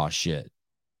raw shit.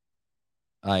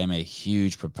 I am a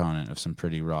huge proponent of some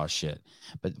pretty raw shit.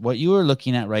 But what you are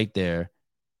looking at right there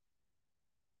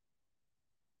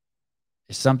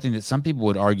is something that some people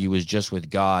would argue was just with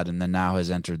God and then now has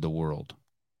entered the world.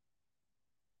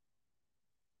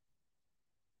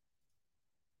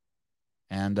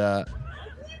 And that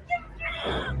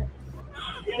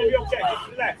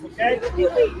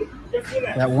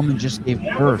woman just gave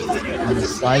birth on the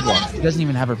sidewalk. She doesn't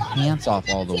even have her pants off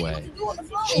all the way.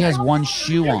 She has one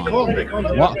shoe on.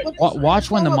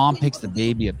 Watch when the mom picks the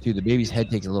baby up too. The baby's head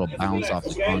takes a little bounce off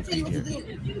the concrete here.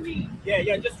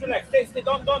 Yeah, just relax. Stay.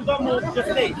 Don't move.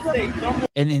 Just stay. Don't move.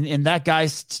 And that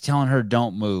guy's telling her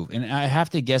don't move. And I have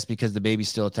to guess because the baby's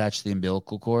still attached to the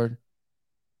umbilical cord,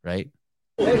 right?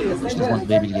 She just wants the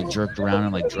baby to get jerked around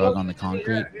and like drug on the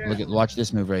concrete. Watch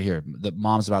this move right here. The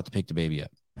mom's about to pick the baby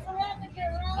up.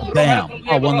 Bam!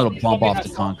 Oh, one little bump off the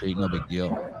concrete, no big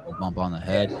deal. A bump on the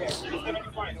head.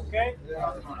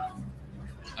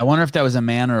 I wonder if that was a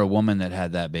man or a woman that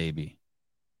had that baby.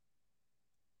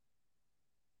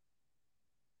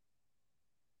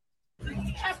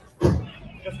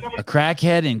 A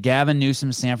crackhead in Gavin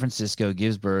Newsom, San Francisco,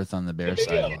 gives birth on the bare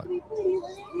sidewalk.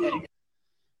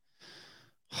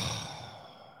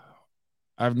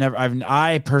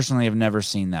 I personally have never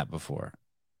seen that before.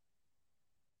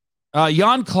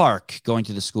 Jan Clark going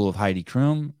to the school of Heidi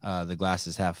Klum. The glass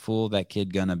is half full. That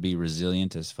kid gonna be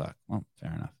resilient as fuck. Well,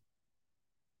 fair enough.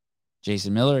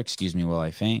 Jason Miller, excuse me while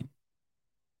I faint.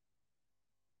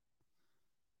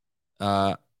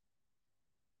 Man.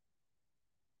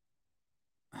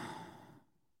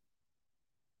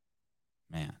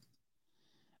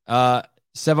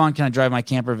 Sevon, can I drive my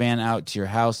camper van out to your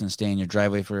house and stay in your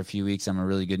driveway for a few weeks? I'm a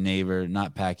really good neighbor,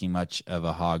 not packing much of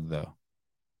a hog, though.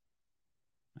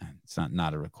 It's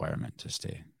not a requirement to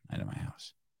stay at my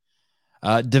house.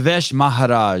 Devesh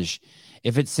Maharaj.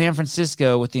 If it's San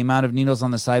Francisco, with the amount of needles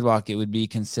on the sidewalk, it would be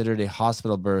considered a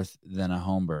hospital birth than a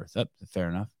home birth. Oh, fair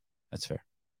enough. That's fair.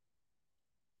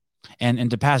 And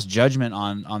to pass judgment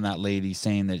on that lady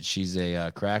saying that she's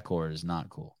a crack whore is not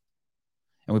cool.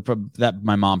 And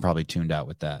my mom probably tuned out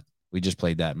with that. We just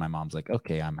played that, and my mom's like,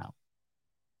 "Okay, I'm out,"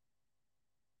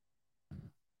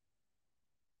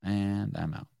 and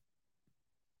I'm out.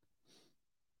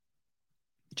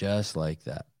 Just like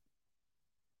that.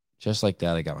 Just like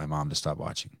that, I got my mom to stop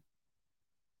watching.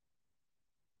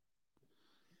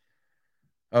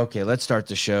 Okay, let's start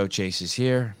the show. Chase is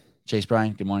here. Chase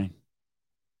Bryan, good morning.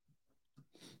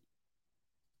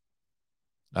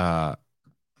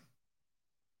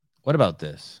 What about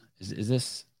this? Is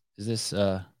this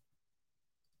I'm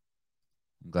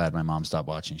glad my mom stopped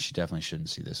watching. She definitely shouldn't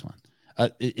see this one.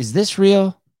 Is this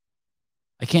real?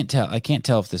 I can't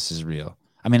tell if this is real.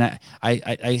 I mean,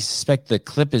 I suspect the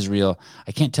clip is real.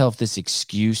 I can't tell if this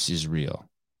excuse is real.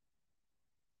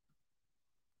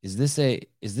 Is this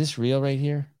real right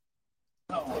here?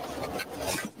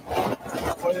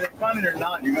 Whether they find it or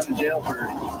not, you're going to jail for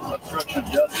obstruction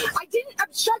of justice. I didn't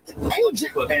obstruct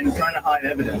anything. And trying to hide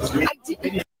evidence. I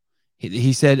didn't.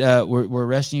 He said, we're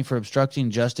arresting you for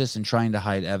obstructing justice and trying to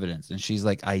hide evidence. And she's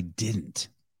like, I didn't.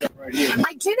 Right here.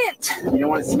 I didn't. You don't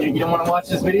want to watch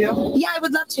this video? Yeah, I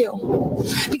would love to.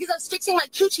 Because I was fixing my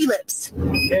coochie lips.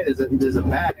 Okay, there's a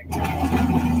bag.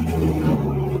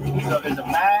 So there's a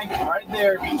bag right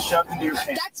there being shoved into your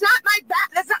pants. That's not my bag.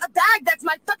 That's not a bag. That's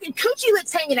my fucking coochie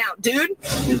lips hanging out, dude.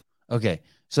 Okay,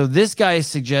 so this guy is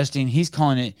suggesting he's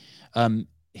calling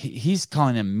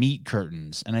it meat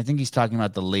curtains, and I think he's talking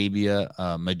about the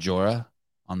labia majora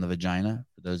on the vagina.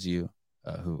 For those of you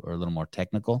who are a little more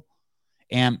technical,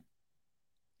 and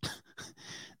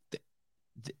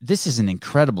this is an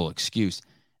incredible excuse.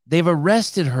 They've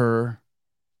arrested her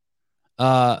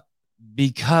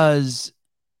because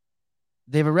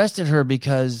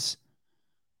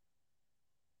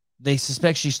they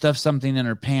suspect she stuffed something in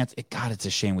her pants. God, it's a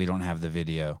shame we don't have the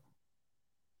video.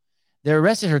 They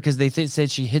arrested her because they said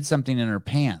she hid something in her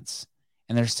pants,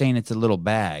 and they're saying it's a little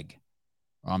bag.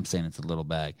 Or I'm saying it's a little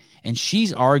bag, and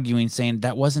she's arguing, saying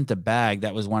that wasn't the bag.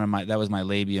 That was my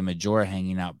labia majora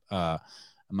hanging out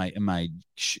in my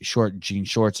short jean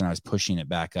shorts, and I was pushing it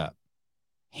back up.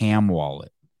 Ham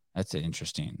wallet. That's an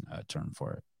interesting term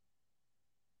for it.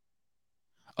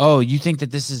 Oh, you think that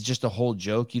this is just a whole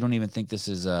joke? You don't even think this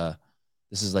is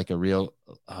like a real?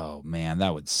 Oh man,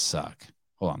 that would suck.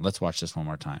 Hold on, let's watch this one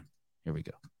more time. Here we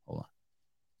go. Hold on.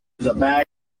 There's a bag.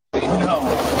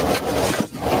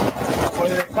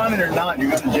 Whether they find it or not,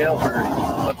 you're going to jail for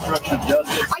obstruction of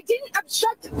justice. I didn't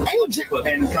obstruct anything.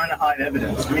 And trying to hide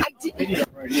evidence. I didn't.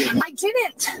 Right here. I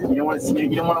didn't. You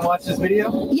don't want to watch this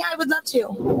video? Yeah, I would love to.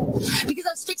 Because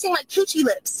I was fixing my coochie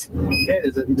lips. Okay,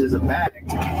 there's a bag.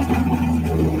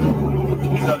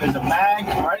 So there's a bag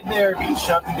right there being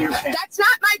shoved into your pants. That's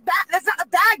not my bag. That's not a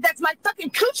bag. That's my fucking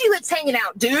coochie lips hanging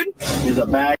out, dude. There's a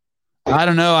bag. I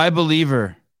don't know. I believe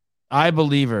her. I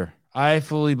believe her. I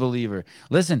fully believe her.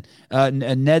 Listen,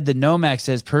 Ned the Nomac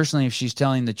says, personally, if she's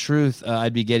telling the truth,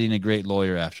 I'd be getting a great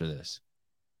lawyer after this.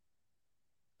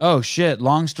 Oh, shit.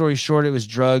 Long story short, it was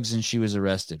drugs and she was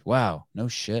arrested. Wow. No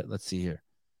shit. Let's see here.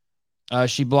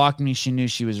 She blocked me. She knew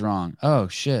she was wrong. Oh,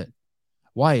 shit.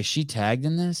 Why? Is she tagged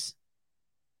in this?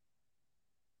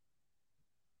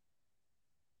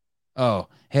 Oh,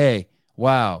 hey.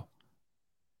 Wow.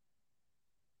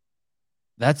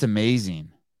 That's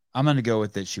amazing. I'm gonna go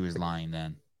with that. She was lying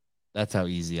then. That's how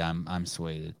easy I'm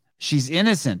swayed. She's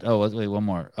innocent. Oh, wait, one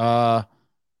more.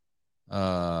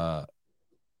 Uh,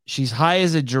 she's high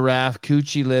as a giraffe,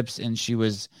 coochie lips, and she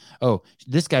was. Oh,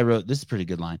 this guy wrote this is a pretty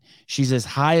good line. She's as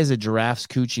high as a giraffe's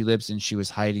coochie lips, and she was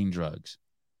hiding drugs.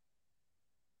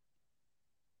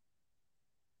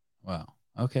 Wow.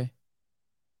 Okay.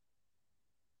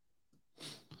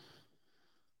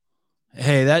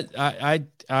 Hey, that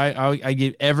I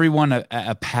give everyone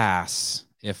a pass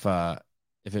if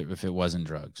it wasn't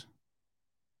drugs.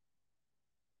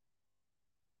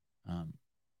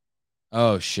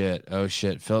 Oh shit. Oh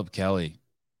shit. Philip Kelly.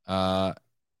 Uh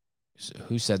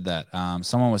who said that?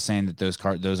 Someone was saying that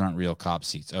those aren't real cop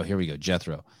seats. Oh, here we go.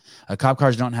 Jethro. Cop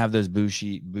cars don't have those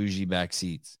bougie back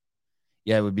seats.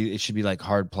 Yeah, it should be like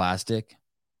hard plastic.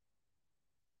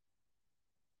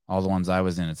 All the ones I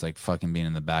was in, it's like fucking being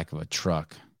in the back of a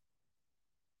truck.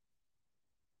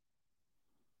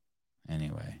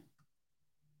 Anyway.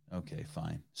 Okay,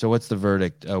 fine. So what's the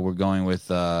verdict? We're going with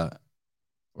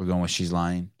she's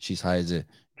lying. She's high as a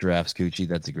giraffe's coochie.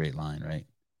 That's a great line, right?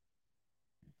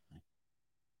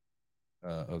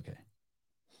 Okay.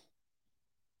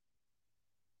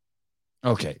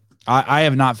 Okay. I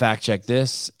have not fact checked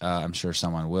this. I'm sure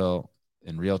someone will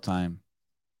in real time.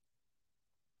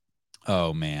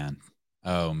 Oh man.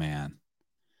 Oh man.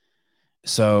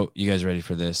 So you guys ready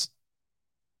for this?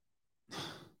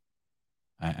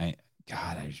 God,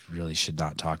 I really should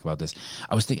not talk about this.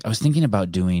 I was thinking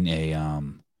about doing a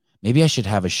maybe I should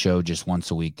have a show just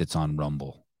once a week that's on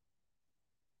Rumble.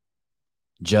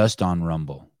 Just on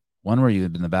Rumble. One where you're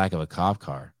in the back of a cop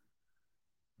car.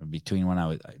 Between when I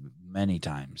was many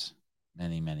times.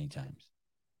 Many times.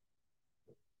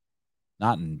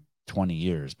 Not in 20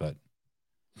 years, but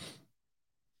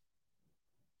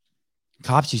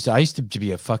I used to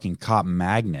be a fucking cop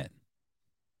magnet.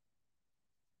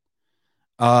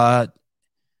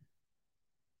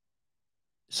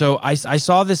 So I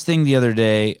saw this thing the other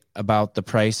day about the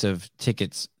price of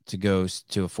tickets to go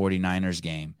to a 49ers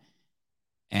game,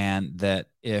 and that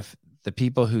if the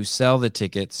people who sell the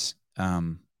tickets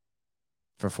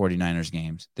for 49ers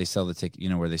games, they sell the ticket, you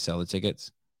know where they sell the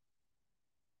tickets?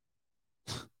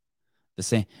 The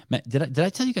same. Did I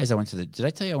tell you guys did I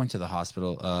tell you I went to the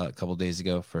hospital a couple days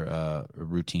ago for a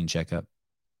routine checkup?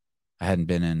 I hadn't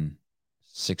been in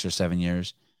 6 or 7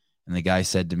 years, and the guy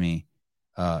said to me,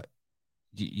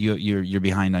 you're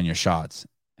behind on your shots,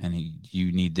 and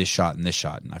you need this shot and this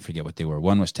shot, and I forget what they were.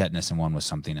 One was tetanus and one was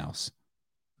something else.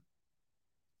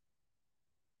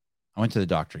 I went to the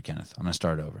doctor, Kenneth. I'm gonna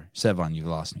start over. Sevon, you've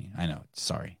lost me. I know.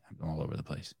 Sorry, I'm all over the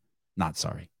place. Not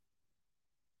sorry.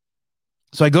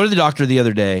 So I go to the doctor the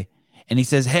other day, and he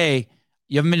says, "Hey,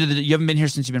 you haven't been here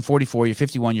since you've been 44. You're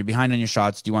 51. You're behind on your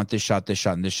shots. Do you want this shot,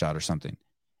 and this shot, or something?"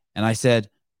 And I said,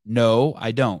 "No,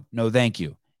 I don't. No, thank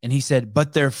you." And he said,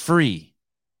 "But they're free."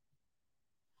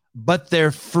 But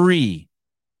they're free.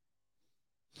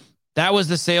 That was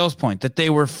the sales point, that they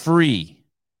were free.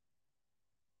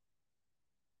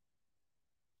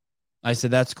 I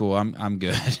said, "That's cool. I'm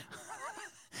good."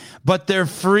 But they're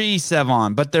free,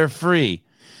 Sevon. But they're free.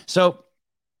 So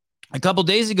a couple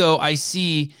days ago, I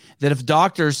see that if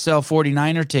doctors sell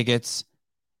 49er tickets,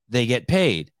 they get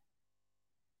paid.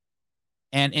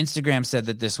 And Instagram said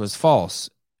that this was false.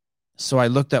 So I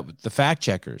looked up the fact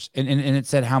checkers, and it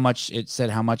said how much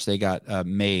they got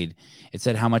made. It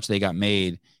said how much they got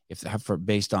made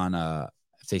based on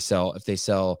if they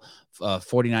sell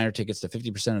 49er tickets to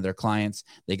 50% of their clients,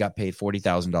 they got paid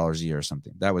 $40,000 a year or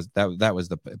something. That was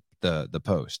the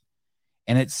post.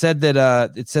 And it said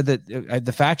that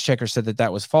the fact checker said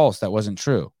that was false. That wasn't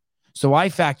true. So I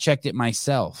fact checked it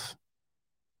myself.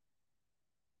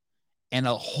 And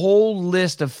a whole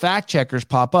list of fact checkers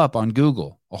pop up on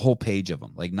Google, a whole page of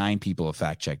them, like 9 people have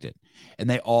fact checked it. And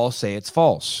they all say it's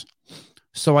false.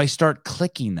 So I start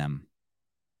clicking them.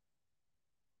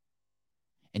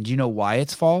 And do you know why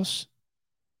it's false?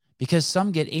 Because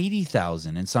some get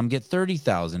 $80,000 and some get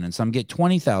 $30,000 and some get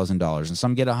 $20,000 and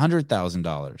some get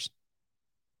 $100,000.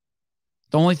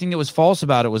 The only thing that was false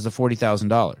about it was the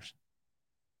 $40,000.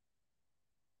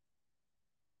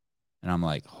 And I'm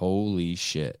like, holy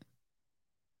shit.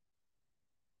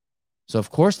 So of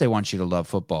course they want you to love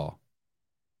football.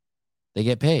 They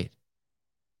get paid.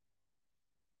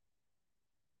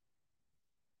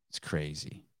 It's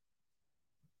crazy.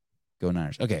 Go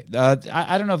Niners. Okay.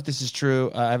 I don't know if this is true.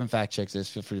 I haven't fact checked this.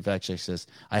 Feel free to fact check this.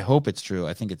 I hope it's true.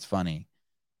 I think it's funny.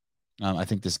 I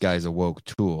think this guy's a woke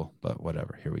tool, but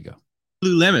whatever. Here we go.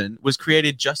 Lululemon was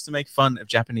created just to make fun of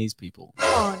Japanese people.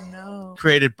 Oh, no.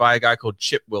 Created by a guy called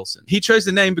Chip Wilson. He chose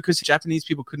the name because Japanese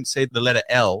people couldn't say the letter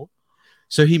L.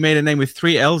 So he made a name with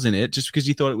 3 L's in it just because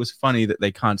he thought it was funny that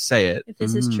they can't say it. If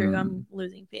this is true, I'm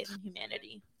losing faith in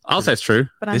humanity. I'll say it's true.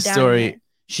 But I'm This down story, in it.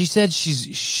 she said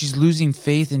she's losing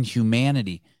faith in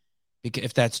humanity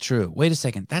if that's true. Wait a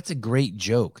second. That's a great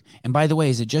joke. And by the way,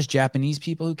 is it just Japanese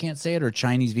people who can't say it, or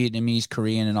Chinese, Vietnamese,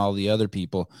 Korean, and all the other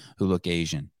people who look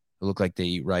Asian, who look like they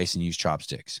eat rice and use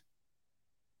chopsticks?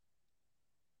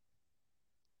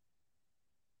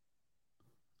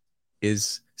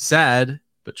 Is sad,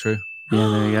 but true. Yeah,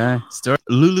 there you go. Story.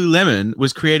 Lululemon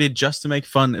was created just to make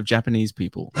fun of Japanese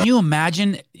people. Can you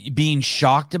imagine being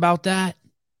shocked about that?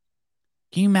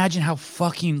 Can you imagine how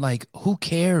fucking, like, who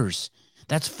cares?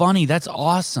 That's funny. That's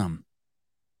awesome.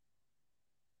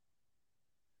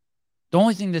 The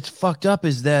only thing that's fucked up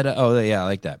is that, oh, yeah, I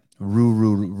like that.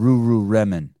 Ruru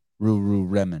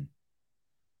Remen.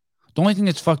 The only thing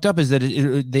that's fucked up is that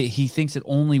he thinks it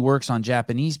only works on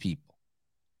Japanese people.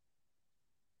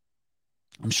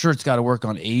 I'm sure it's got to work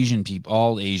on Asian people,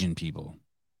 all Asian people.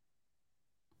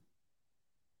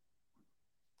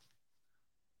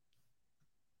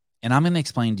 And I'm going to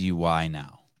explain to you why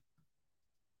now.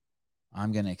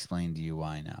 I'm going to explain to you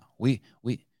why now. I'm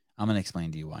going to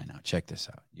explain to you why now. Check this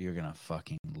out. You're going to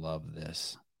fucking love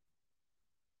this.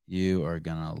 You are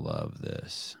going to love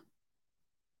this.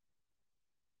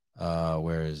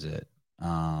 Where is it?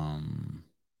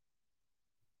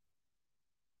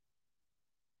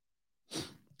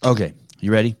 Okay,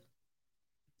 you ready?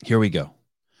 Here we go.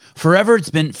 Forever it's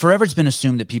been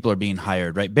assumed that people are being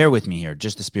hired, right? Bear with me here,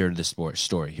 just the spirit of the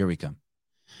story. Here we come.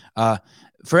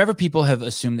 Forever people have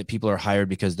assumed that people are hired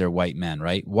because they're white men,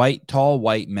 right? Tall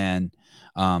white men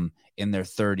in their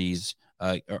 30s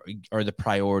are the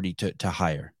priority to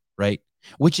hire, right?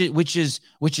 Which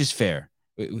is fair.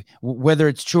 Whether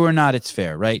it's true or not, it's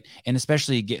fair, right? And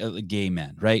especially gay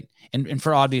men, right? And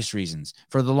for obvious reasons.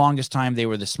 For the longest time, they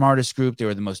were the smartest group. They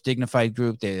were the most dignified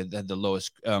group. They had the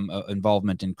lowest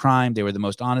involvement in crime. They were the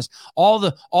most honest. All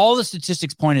the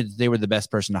statistics pointed that they were the best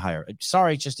person to hire.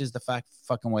 Sorry, it just is the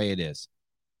fucking way it is.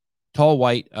 Tall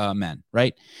white men,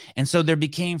 right? And so there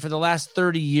became, for the last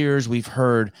 30 years, we've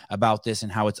heard about this and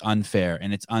how it's unfair,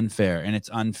 and it's unfair, and it's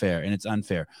unfair, and it's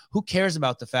unfair. Who cares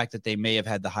about the fact that they may have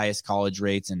had the highest college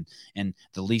rates and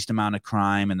the least amount of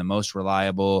crime and the most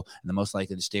reliable and the most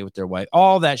likely to stay with their wife?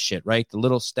 All that shit, right? The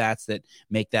little stats that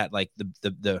make that like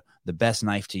the best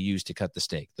knife to use to cut the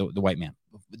steak, the white man.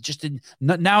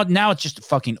 Now it's just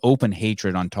fucking open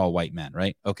hatred on tall white men,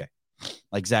 right? Okay.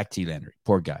 Like Zach T. Landry,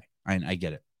 poor guy. I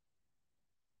get it.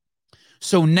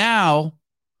 So now,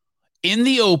 in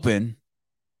the open,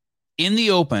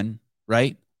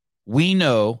 right, we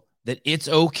know that it's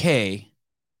okay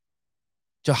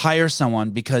to hire someone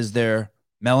because they're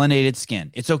melanated skin.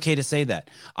 It's okay to say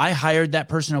that. I hired that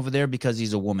person over there because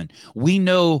he's a woman. We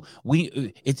know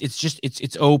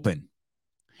it's open.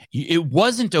 It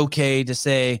wasn't okay to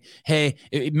say, hey,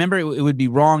 remember, it would be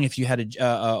wrong if you had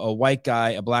a white guy,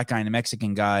 a black guy, and a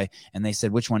Mexican guy, and they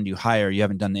said, which one do you hire? You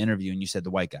haven't done the interview, and you said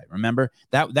the white guy. Remember?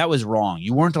 That was wrong.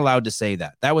 You weren't allowed to say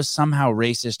that. That was somehow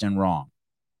racist and wrong.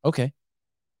 Okay.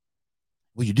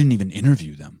 Well, you didn't even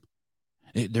interview them.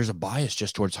 There's a bias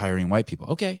just towards hiring white people.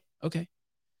 Okay.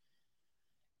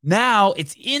 Now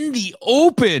it's in the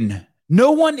open.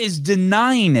 No one is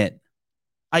denying it.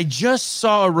 I just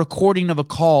saw a recording of a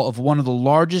call of one of the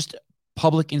largest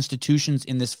public institutions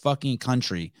in this fucking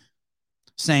country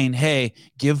saying, hey,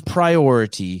 give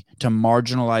priority to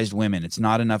marginalized women. It's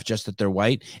not enough just that they're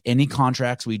white. Any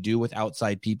contracts we do with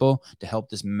outside people to help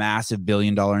this massive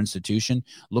billion-dollar institution,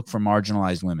 look for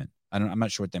marginalized women. I'm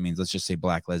not sure what that means. Let's just say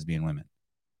black lesbian women.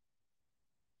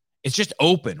 It's just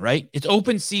open, right? It's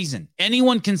open season.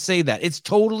 Anyone can say that. It's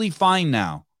totally fine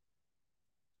now.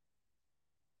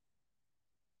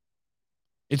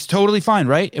 It's totally fine,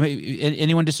 right? I mean,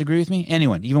 anyone disagree with me?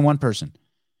 Anyone, even one person.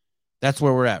 That's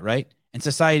where we're at, right? In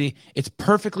society, it's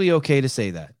perfectly okay to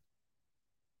say that.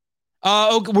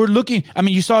 We're looking. I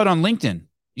mean, you saw it on LinkedIn.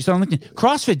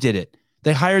 CrossFit did it.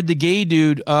 They hired the gay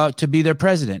dude to be their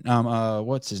president.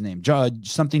 What's his name?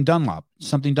 Something Dunlop.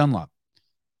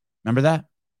 Remember that?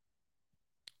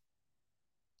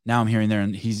 Now I'm hearing there,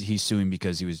 and he's suing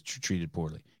because he was treated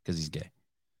poorly because he's gay.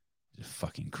 It's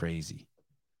fucking crazy.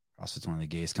 CrossFit's one of the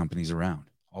gayest companies around.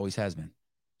 Always has been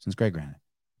since Greg ran it.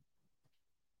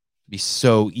 It'd be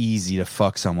so easy to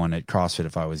fuck someone at CrossFit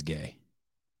if I was gay.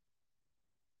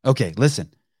 Okay,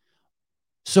 listen.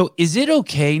 So is it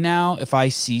okay now if I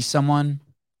see someone,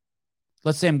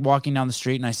 let's say I'm walking down the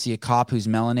street and I see a cop who's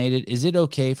melanated, is it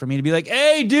okay for me to be like,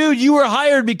 hey, dude, you were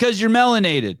hired because you're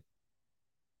melanated?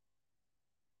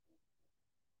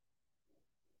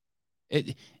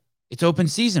 It's open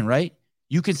season, right?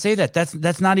 You can say that.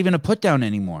 That's not even a put down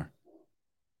anymore.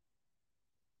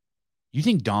 You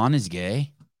think Don is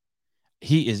gay?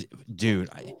 He is, dude.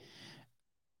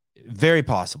 Very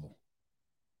possible.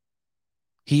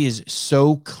 He is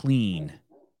so clean.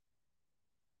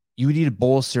 You would eat a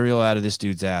bowl of cereal out of this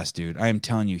dude's ass, dude. I am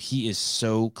telling you, he is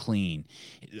so clean.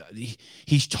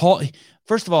 He's tall.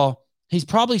 First of all, he's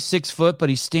probably 6 foot, but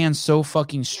he stands so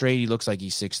fucking straight. He looks like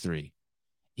he's 6'3".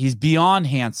 He's beyond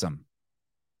handsome.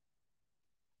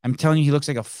 I'm telling you, he looks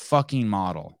like a fucking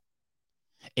model.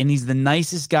 And he's the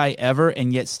nicest guy ever,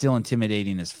 and yet still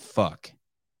intimidating as fuck.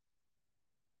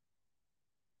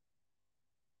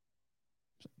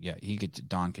 Yeah,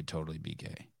 Don could totally be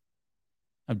gay.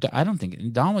 I don't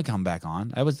think Don would come back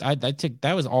on. I took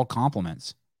that was all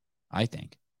compliments, I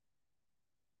think.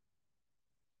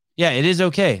 Yeah, it is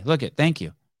okay. Look it. Thank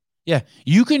you. Yeah,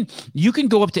 you can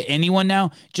go up to anyone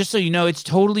now, just so you know, it's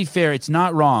totally fair. It's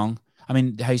not wrong. I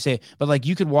mean, how you say it, but like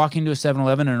you could walk into a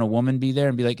 7-Eleven and a woman be there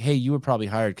and be like, hey, you were probably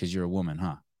hired because you're a woman,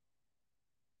 huh?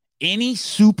 Any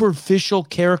superficial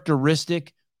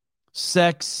characteristic,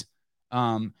 sex,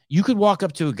 you could walk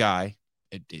up to a guy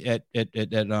at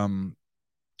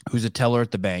who's a teller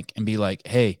at the bank and be like,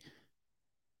 hey,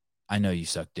 I know you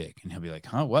suck dick. And he'll be like,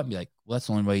 huh, what? And be like, well, that's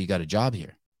the only way you got a job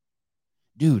here.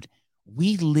 Dude,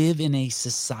 we live in a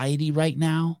society right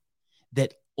now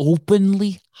that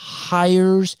openly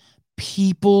hires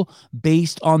people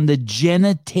based on the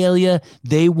genitalia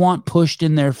they want pushed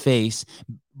in their face,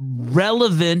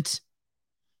 relevant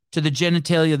to the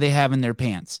genitalia they have in their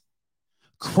pants.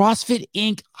 CrossFit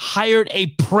Inc. hired a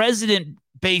president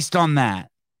based on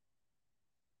that.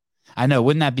 I know,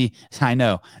 wouldn't that be? I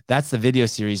know. That's the video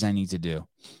series I need to do.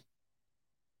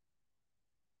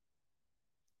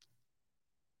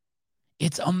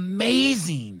 It's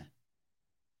amazing.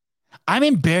 I'm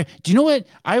embarrassed. Do you know what?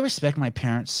 I respect my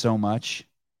parents so much.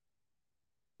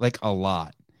 Like a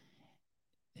lot.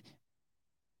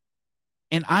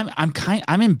 And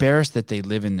I'm embarrassed that they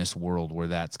live in this world where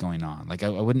that's going on. Like I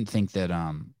wouldn't think that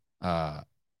I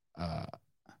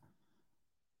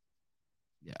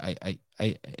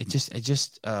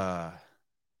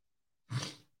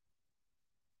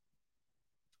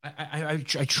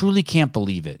truly can't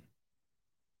believe it.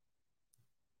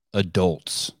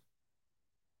 Adults.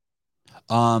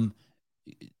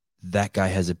 That guy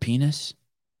has a penis,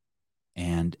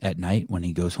 and at night when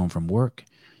he goes home from work,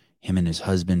 him and his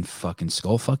husband fucking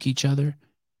skull fuck each other.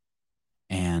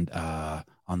 And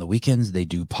on the weekends they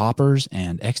do poppers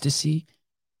and ecstasy,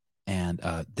 and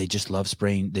they just love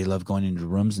spraying. They love going into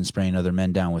rooms and spraying other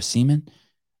men down with semen.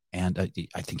 And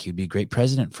I think he'd be a great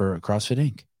president for CrossFit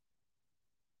Inc.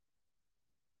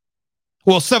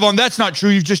 Well, Sevan, that's not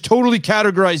true. You've just totally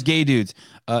categorized gay dudes.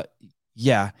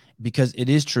 Yeah, because it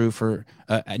is true for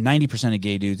 90% of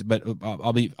gay dudes, but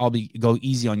I'll go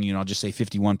easy on you and I'll just say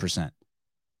 51%.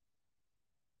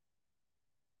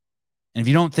 And if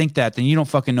you don't think that, then you don't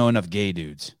fucking know enough gay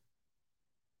dudes.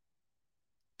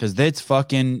 Because it's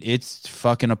fucking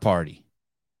a party.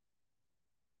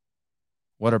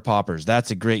 What are poppers? That's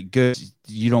a good,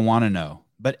 you don't want to know.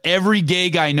 But every gay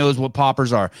guy knows what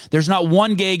poppers are. There's not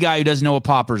one gay guy who doesn't know what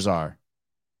poppers are.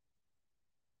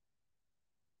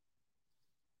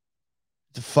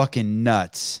 It's fucking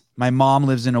nuts. My mom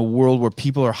lives in a world where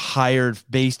people are hired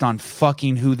based on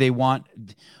fucking who they want,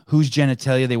 whose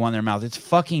genitalia they want in their mouth. It's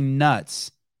fucking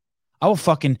nuts.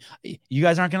 You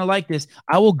guys aren't going to like this.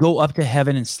 I will go up to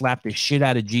heaven and slap the shit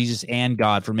out of Jesus and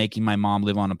God for making my mom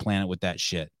live on a planet with that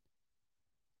shit.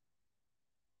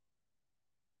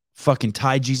 Fucking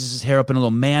tie Jesus' hair up in a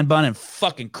little man bun and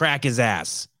fucking crack his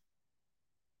ass.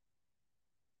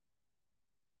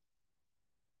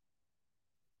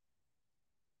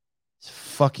 It's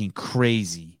fucking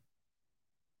crazy.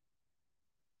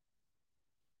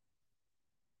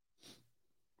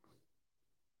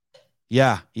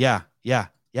 Yeah.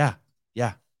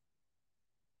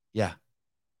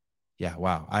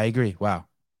 Wow. I agree. Wow.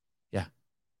 Yeah.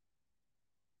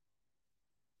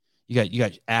 You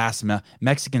got ass.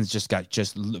 Mexicans just got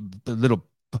little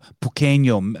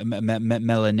pequeño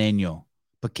melaneno.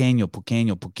 Pequeño,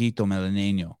 poquito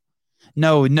melaneno.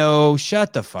 No,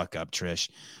 shut the fuck up, Trish.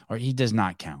 Or he does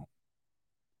not count.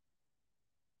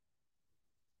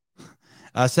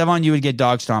 Sevan, you would get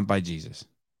dog stomped by Jesus.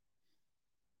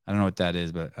 I don't know what that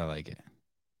is, but I like it.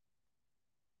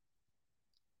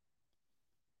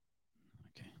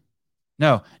 Okay.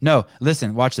 No.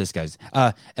 Listen, watch this, guys.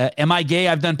 Am I gay?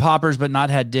 I've done poppers, but not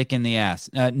had dick in the ass.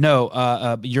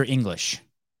 No. You're English.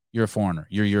 You're a foreigner.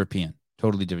 You're European.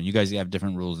 Totally different. You guys have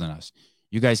different rules than us.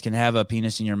 You guys can have a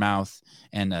penis in your mouth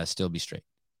and still be straight.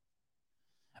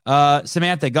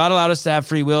 Samantha, God allowed us to have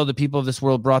free will. The people of this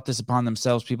world brought this upon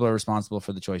themselves. People are responsible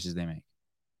for the choices they make.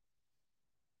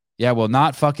 Yeah, well,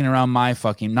 not fucking around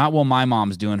not while my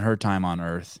mom's doing her time on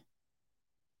Earth.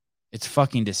 It's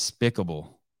fucking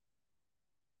despicable.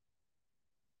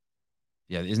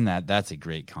 Yeah, that's a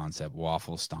great concept.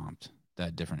 Waffle stomped.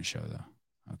 That different show,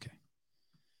 though. Okay.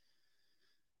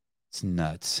 It's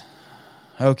nuts.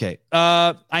 Okay.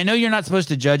 I know you're not supposed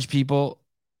to judge people.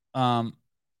 But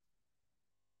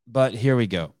here we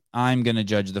go. I'm gonna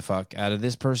judge the fuck out of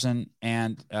this person,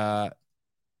 and I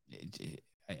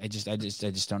just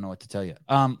don't know what to tell you.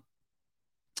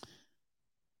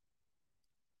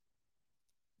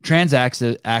 Trans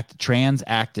activist.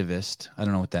 I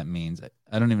don't know what that means.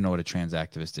 I don't even know what a trans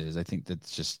activist is. I think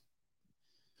that's just.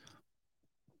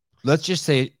 Let's just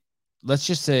say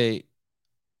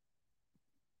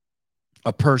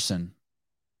a person.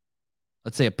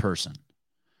 Let's say a person.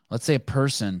 Let's say a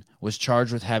person was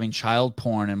charged with having child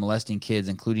porn and molesting kids,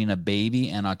 including a baby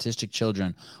and autistic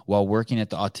children, while working at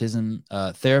the Autism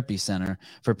Therapy Center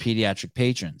for pediatric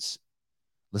patrons.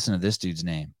 Listen to this dude's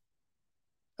name.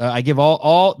 I give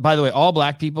all, by the way, all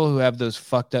black people who have those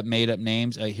fucked up, made up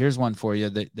names. Here's one for you.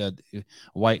 The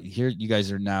white here. You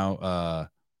guys are now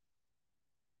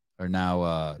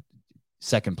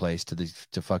second place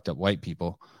to fucked up white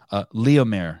people.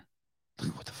 Leomir.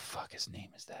 What the fuck his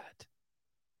name is that?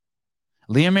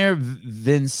 Leomir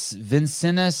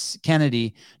Vincenus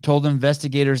Kennedy told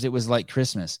investigators it was like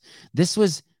Christmas. This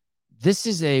is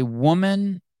a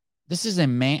woman. This is a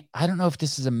man. I don't know if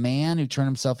this is a man who turned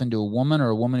himself into a woman or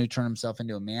a woman who turned himself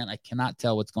into a man. I cannot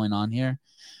tell what's going on here.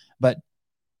 But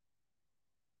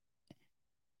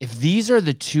if these are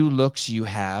the two looks you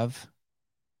have,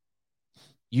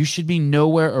 you should be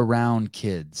nowhere around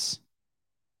kids.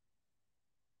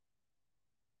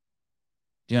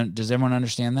 Does everyone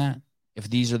understand that? If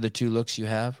these are the two looks you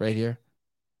have right here.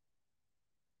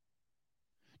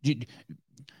 Do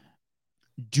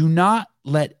not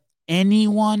let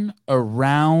anyone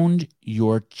around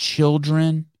your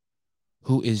children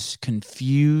who is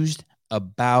confused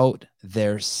about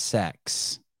their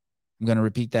sex. I'm going to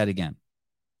repeat that again.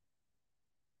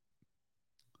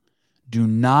 Do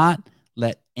not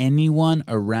let anyone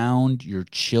around your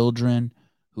children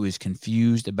who is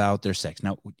confused about their sex.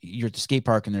 Now, you're at the skate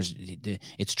park and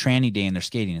it's tranny day and they're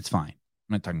skating. It's fine. I'm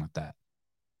not talking about that.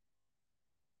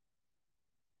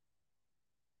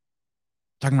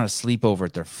 I'm talking about a sleepover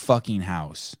at their fucking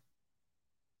house.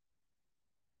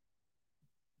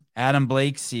 Adam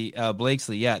Blakesley,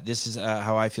 yeah, this is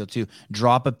how I feel too.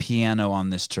 Drop a piano on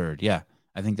this turd. Yeah,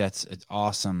 I think it's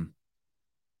awesome.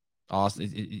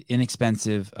 Awesome,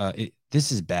 inexpensive.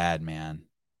 This is bad, man.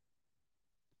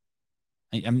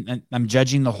 I'm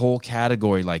judging the whole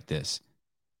category like this.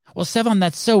 Well, Sevan,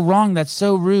 that's so wrong. That's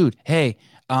so rude. Hey,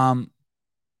 no.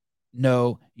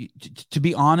 To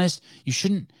be honest, you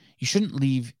shouldn't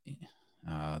leave.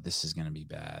 This is gonna be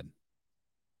bad.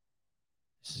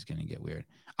 This is gonna get weird.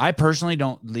 I personally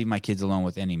don't leave my kids alone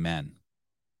with any men.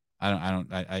 I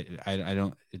don't.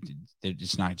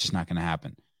 It's just not gonna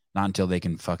happen. Not until they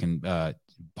can fucking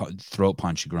throat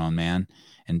punch a grown man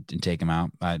and take him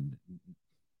out.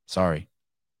 Sorry.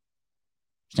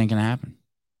 Just ain't gonna happen.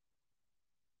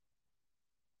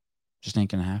 Just ain't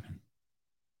gonna happen.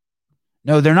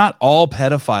 No, they're not all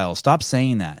pedophiles. Stop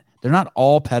saying that. They're not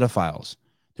all pedophiles.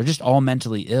 They're just all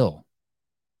mentally ill.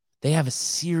 They have a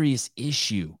serious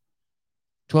issue.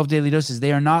 12 Daily Doses,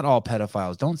 they are not all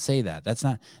pedophiles. Don't say that. That's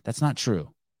not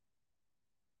true.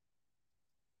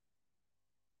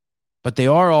 But they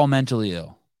are all mentally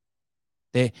ill.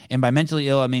 And by mentally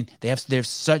ill, I mean they have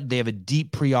a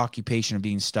deep preoccupation of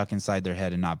being stuck inside their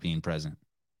head and not being present.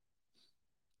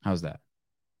 How's that?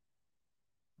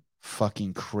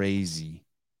 Fucking crazy.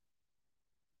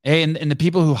 Hey, and the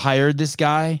people who hired this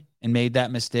guy and made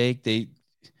that mistake, if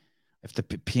the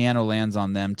piano lands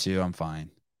on them too, I'm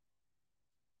fine.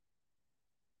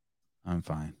 I'm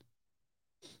fine.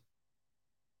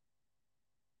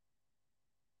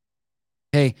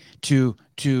 Hey, to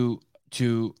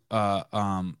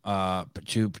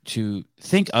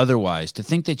think otherwise, to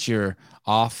think that you're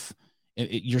off,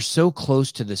 you're so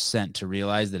close to the scent to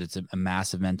realize that it's a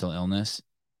massive mental illness.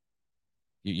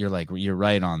 You're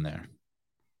right on there.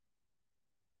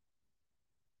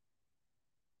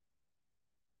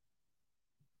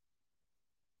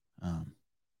 All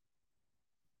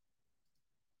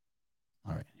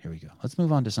right, here we go. Let's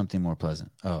move on to something more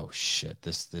pleasant. Oh shit,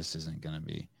 this isn't gonna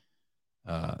be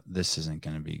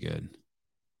good.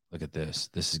 Look at this.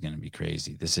 This is gonna be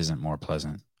crazy. This isn't more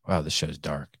pleasant. Wow, this show's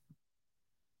dark.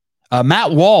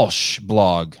 Matt Walsh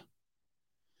blog.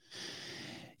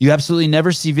 You absolutely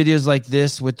never see videos like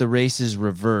this with the races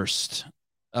reversed.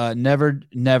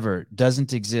 Never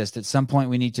doesn't exist. At some point,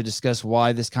 we need to discuss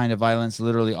why this kind of violence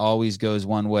literally always goes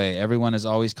one way. Everyone is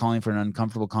always calling for an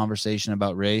uncomfortable conversation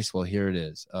about race. Well, here it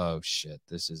is. Oh, shit.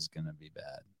 This is going to be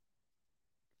bad.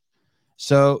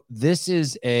 So this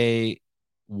is a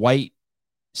white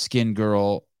skinned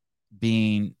girl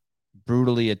being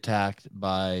brutally attacked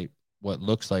by what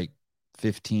looks like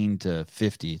 15 to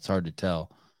 50. It's hard to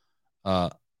tell.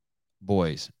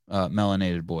 Boys,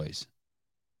 melanated boys.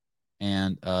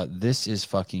 And this is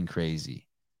fucking crazy.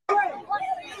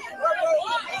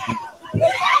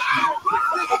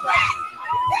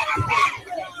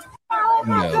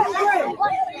 No.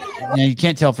 Yeah, you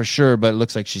can't tell for sure, but it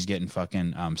looks like she's getting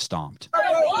fucking stomped.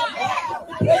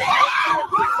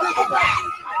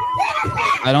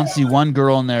 I don't see one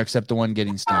girl in there except the one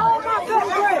getting stomped.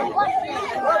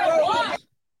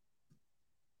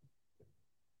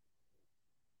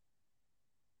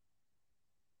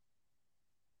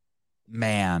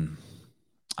 Man,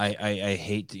 I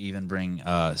hate to even bring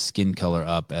skin color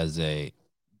up as a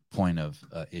point of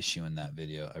issue in that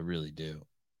video. I really do.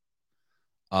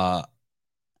 But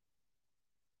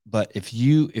if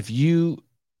you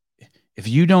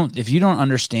don't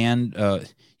understand,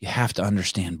 you have to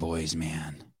understand boys,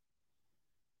 man.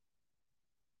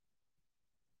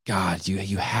 God,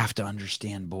 you have to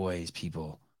understand boys,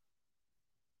 people.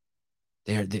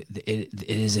 It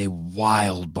is a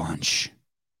wild bunch.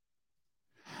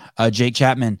 Jake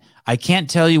Chapman, I can't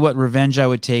tell you what revenge I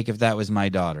would take if that was my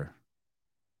daughter.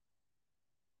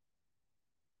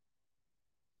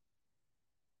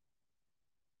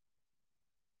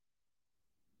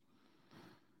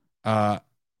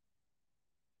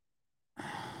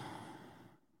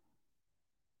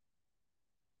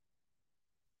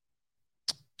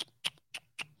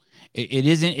 It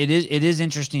is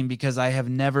interesting because I have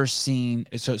never seen.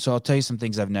 So I'll tell you some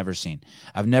things I've never seen.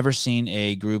 I've never seen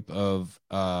a group of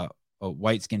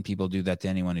white skinned people do that to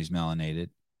anyone who's melanated.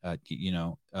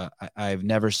 I've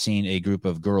never seen a group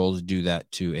of girls do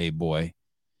that to a boy.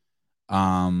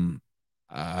 I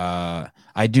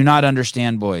do not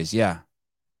understand boys. Yeah.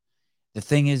 The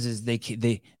thing is they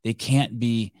can't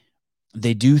be.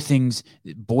 They do things.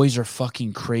 Boys are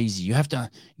fucking crazy.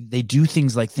 They do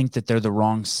things like think that they're the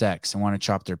wrong sex and want to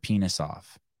chop their penis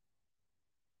off.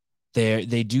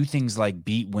 They do things like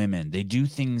beat women. They do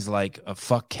things like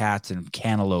fuck cats and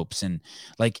cantaloupes. And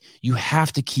like, you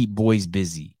have to keep boys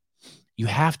busy. You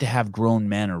have to have grown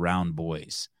men around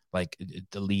boys, like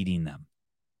leading them.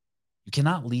 You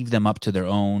cannot leave them up to their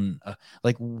own.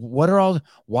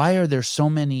 Why are there so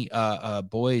many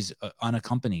boys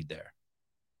unaccompanied there?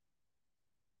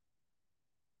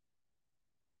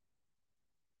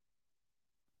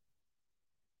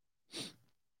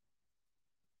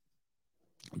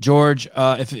 George,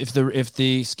 if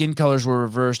the skin colors were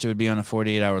reversed, it would be on a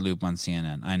 48-hour loop on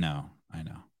CNN. I know.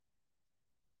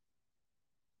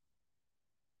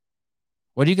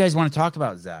 What do you guys want to talk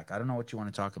about, Zach? I don't know what you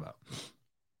want to talk about.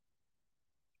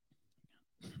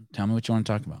 Tell me what you want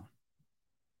to talk about.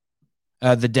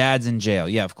 The dad's in jail.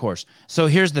 Yeah, of course. So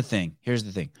here's the thing.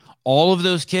 All of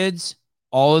those kids,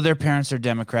 all of their parents are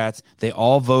Democrats. They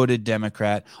all voted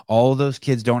Democrat. All of those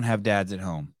kids don't have dads at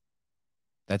home.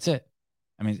 That's it.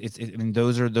 I mean,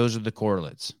 those are the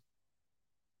correlates.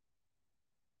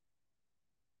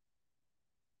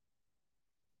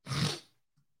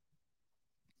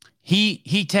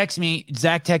 He texted me,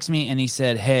 Zach texted me, and he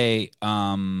said, "Hey,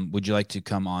 would you like to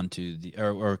come on to the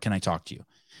or can I talk to you?"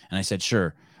 And I said,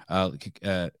 "Sure."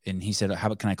 And he said, "How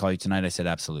about can I call you tonight?" I said,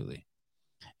 "Absolutely."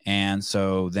 And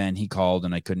so then he called,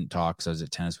 and I couldn't talk because I was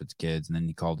at tennis with the kids. And then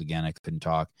he called again, I couldn't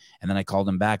talk, and then I called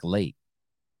him back late.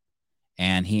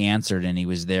 And he answered, and he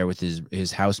was there with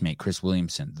his housemate, Chris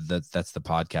Williamson. That's the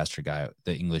podcaster guy,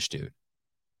 the English dude.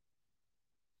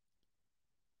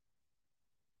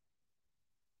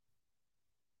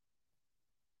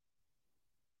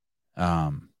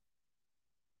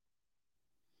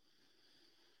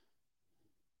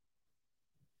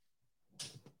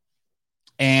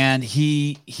 And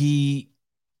he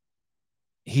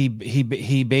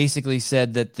basically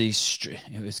said that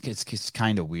it's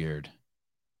kind of weird.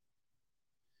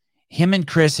 Him and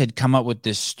Chris had come up with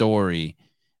this story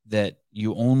that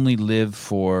you only live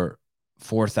for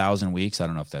 4,000 weeks. I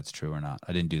don't know if that's true or not.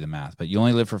 I didn't do the math, but you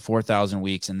only live for 4,000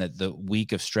 weeks, and that the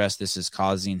week of stress this is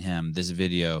causing him, this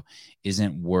video,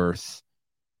 isn't worth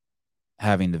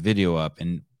having the video up.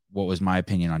 And what was my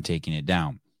opinion on taking it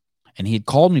down? And he had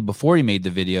called me before he made the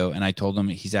video, and I told him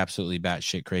he's absolutely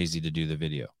batshit crazy to do the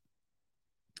video.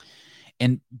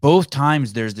 And both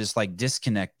times there's this like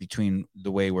disconnect between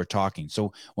the way we're talking.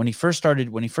 So when he first said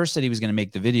he was going to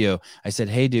make the video, I said,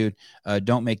 hey, dude,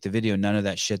 don't make the video. None of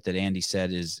that shit that Andy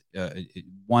said is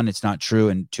one, it's not true.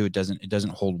 And two, it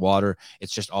doesn't hold water.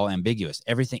 It's just all ambiguous.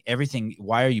 Everything.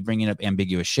 Why are you bringing up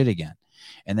ambiguous shit again?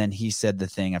 And then he said the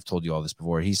thing, I've told you all this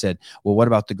before. He said, well, what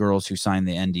about the girls who signed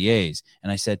the NDAs?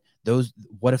 And I said,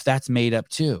 what if that's made up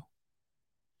too?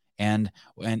 And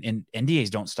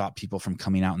NDAs don't stop people from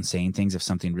coming out and saying things if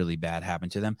something really bad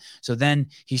happened to them. So then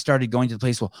he started going to the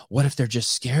place, well, what if they're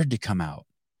just scared to come out?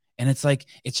 And it's like,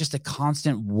 it's just a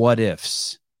constant what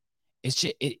ifs. It's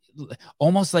just,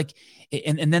 almost like,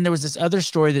 and then there was this other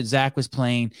story that Zach was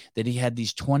playing, that he had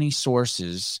these 20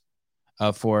 sources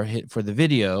for the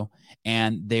video,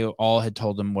 and they all had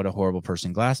told him what a horrible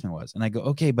person Glassman was. And I go,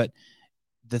 okay, but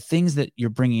the things that you're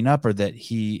bringing up are that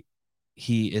he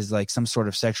is like some sort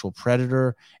of sexual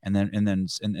predator, and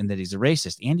that he's a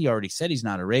racist. Andy already said he's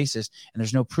not a racist, and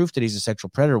there's no proof that he's a sexual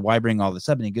predator. Why bring all this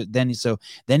up? And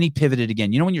then he pivoted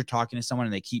again. You know, when you're talking to someone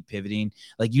and they keep pivoting,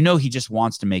 like, you know, he just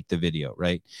wants to make the video,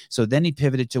 right? So then he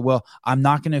pivoted to, well, I'm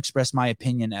not going to express my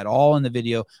opinion at all in the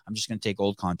video. I'm just going to take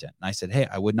old content. And I said, hey,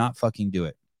 I would not fucking do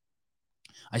it.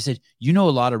 I said, you know,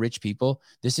 a lot of rich people.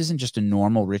 This isn't just a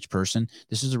normal rich person.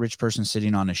 This is a rich person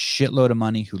sitting on a shitload of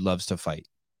money who loves to fight.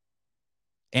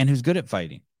 And who's good at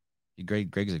fighting.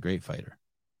 Greg's a great fighter.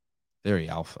 Very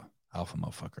alpha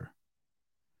motherfucker.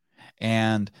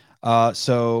 And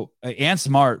and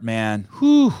smart, man.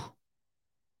 Whew.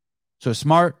 So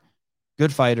smart,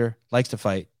 good fighter, likes to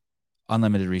fight,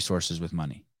 unlimited resources with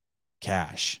money.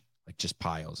 Cash, like just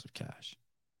piles of cash.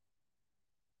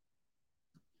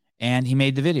 And he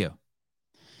made the video.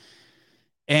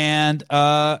 And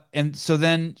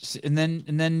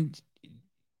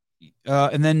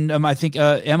then I think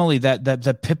Emily, that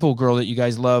Pitbull girl that you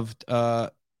guys loved,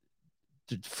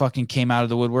 fucking came out of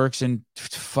the woodworks and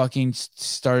fucking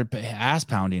started ass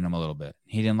pounding him a little bit.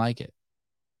 He didn't like it.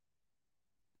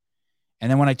 And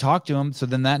then when I talked to him, so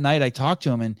then that night I talked to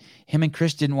him, and him and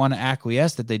Chris didn't want to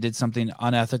acquiesce that they did something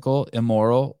unethical,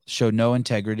 immoral, showed no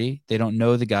integrity. They don't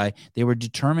know the guy. They were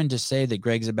determined to say that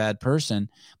Greg's a bad person,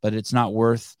 but it's not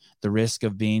worth the risk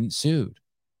of being sued.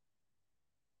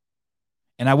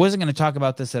 And I wasn't going to talk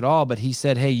about this at all, but he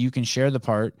said, hey, you can share the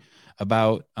part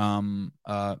about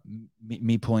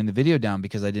me pulling the video down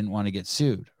because I didn't want to get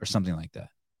sued or something like that.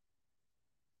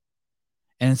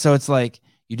 And so it's like,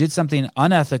 you did something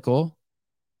unethical,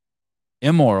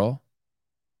 immoral,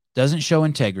 doesn't show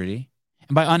integrity.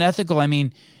 And by unethical, I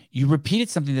mean, you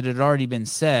repeated something that had already been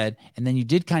said, and then you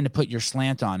did kind of put your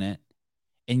slant on it.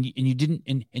 And you didn't,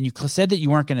 and you said that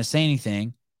you weren't going to say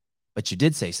anything, but you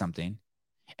did say something.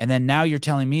 And then now you're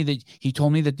telling me that he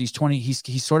told me that these 20,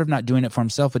 he's sort of not doing it for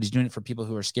himself, but he's doing it for people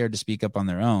who are scared to speak up on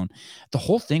their own. The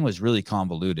whole thing was really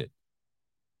convoluted.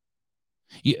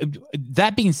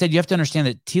 That being said, you have to understand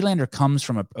that T-Lander comes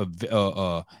from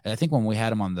I think when we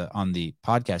had him on the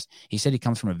podcast, he said he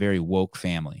comes from a very woke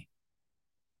family,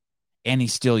 and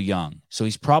he's still young. So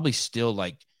he's probably still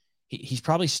like, he's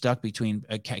probably stuck between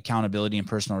accountability and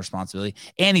personal responsibility.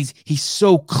 And he's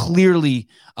so clearly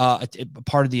a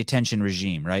part of the attention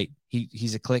regime, right?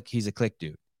 He's a click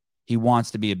dude. He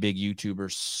wants to be a big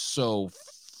YouTuber so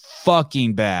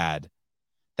fucking bad.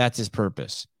 That's his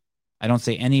purpose. I don't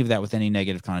say any of that with any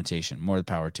negative connotation. More the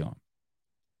power to him.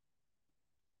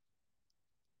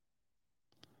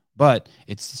 But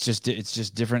it's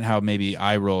just different how maybe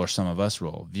I roll or some of us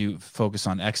roll. Focus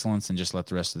on excellence and just let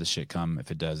the rest of the shit come. If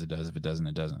it does, it does. If it doesn't,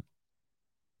 it doesn't.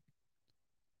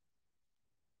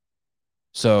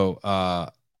 So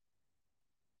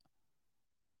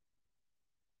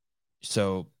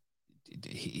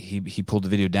he pulled the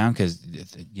video down because,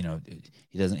 you know,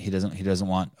 he doesn't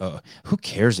want. Who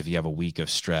cares if you have a week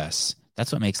of stress?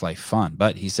 That's what makes life fun.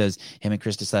 But he says him and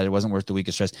Chris decided it wasn't worth the week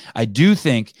of stress. I do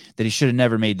think that he should have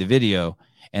never made the video,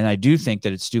 and I do think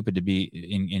that it's stupid to be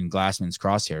in Glassman's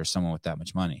crosshairs, someone with that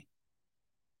much money.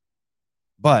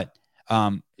 But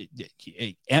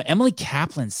Emily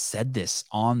Kaplan said this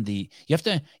on the. You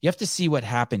have to see what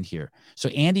happened here. So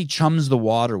Andy chums the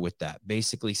water with that,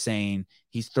 basically saying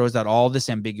he throws out all this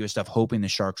ambiguous stuff, hoping the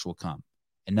sharks will come,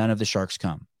 and none of the sharks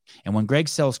come. And when Greg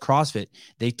sells CrossFit,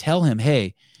 they tell him,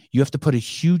 hey, you have to put a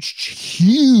huge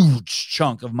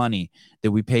chunk of money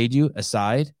that we paid you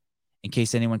aside, in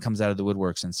case anyone comes out of the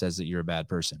woodworks and says that you're a bad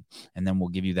person. And then we'll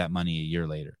give you that money a year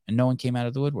later. And no one came out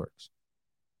of the woodworks.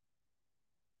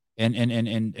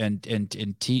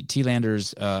 And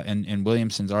T-Lander's and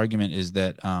Williamson's argument is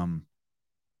that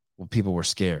people were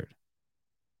scared.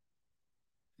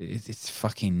 It's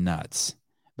fucking nuts.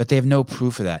 But they have no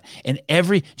proof of that. And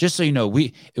just so you know,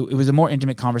 it was a more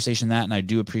intimate conversation than that, and I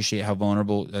do appreciate how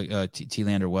vulnerable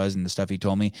T-Lander was and the stuff he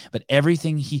told me. But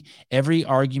every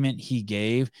argument he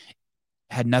gave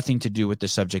had nothing to do with the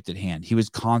subject at hand. He was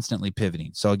constantly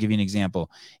pivoting. So I'll give you an example.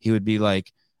 He would be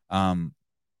like, I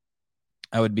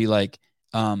would be like,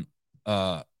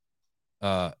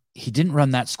 he didn't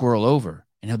run that squirrel over.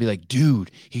 And he'll be like, dude,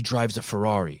 he drives a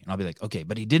Ferrari. And I'll be like, okay,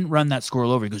 but he didn't run that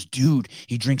squirrel over. He goes, dude,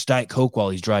 he drinks Diet Coke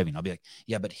while he's driving. I'll be like,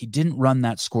 yeah, but he didn't run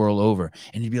that squirrel over.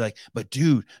 And he'd be like, but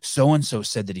dude, so-and-so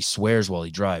said that he swears while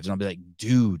he drives. And I'll be like,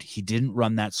 dude, he didn't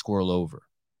run that squirrel over. You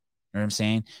know what I'm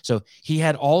saying? So he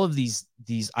had all of these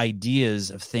ideas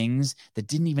of things that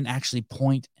didn't even actually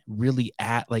point really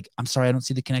at, like, I'm sorry, I don't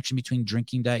see the connection between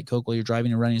drinking Diet Coke while you're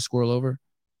driving and running a squirrel over.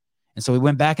 And so we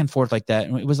went back and forth like that.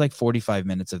 And it was like 45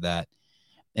 minutes of that.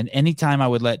 And anytime I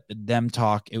would let them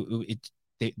talk,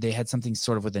 they had something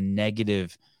sort of with a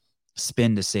negative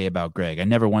spin to say about Greg. I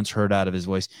never once heard out of his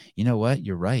voice, you know what?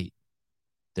 You're right.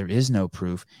 There is no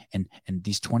proof. And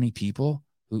these 20 people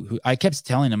who I kept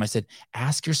telling him, I said,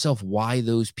 ask yourself why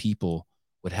those people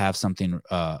would have something,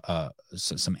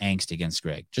 some angst against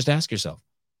Greg. Just ask yourself.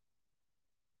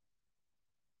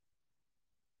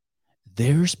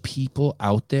 There's people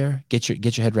out there. Get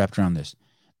your head wrapped around this.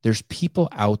 There's people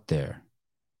out there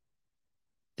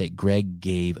that Greg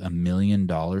gave $1 million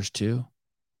to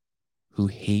who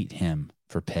hate him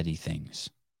for petty things.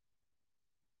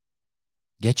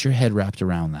 Get your head wrapped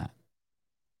around that.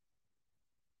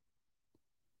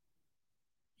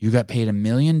 You got paid $1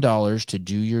 million to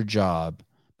do your job,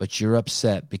 but you're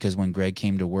upset because when Greg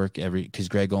came to work because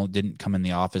Greg didn't come in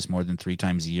the office more than 3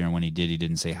 times a year. And when he did, he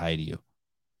didn't say hi to you.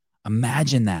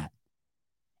 Imagine that.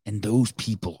 And those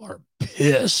people are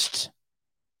pissed.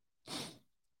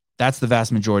 That's the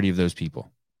vast majority of those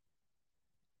people.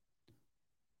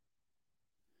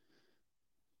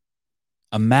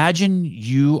 Imagine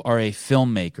you are a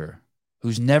filmmaker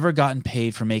who's never gotten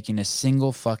paid for making a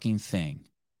single fucking thing.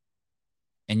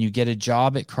 And you get a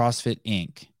job at CrossFit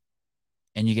Inc.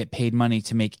 And you get paid money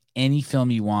to make any film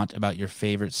you want about your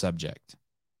favorite subject.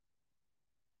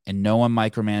 And no one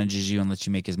micromanages you and lets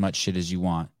you make as much shit as you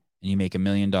want. And you make $1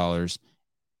 million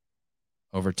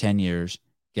over 10 years.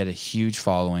 Get a huge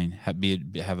following,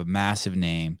 have a massive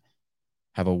name,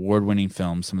 have award-winning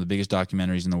films, some of the biggest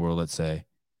documentaries in the world, let's say,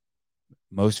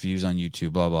 most views on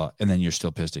YouTube, blah, blah, and then you're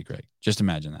still pissed at Greg. Just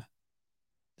imagine that.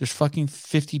 There's fucking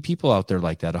 50 people out there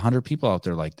like that, 100 people out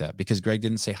there like that, because Greg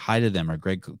didn't say hi to them, or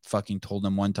Greg fucking told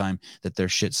them one time that their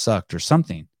shit sucked or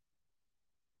something.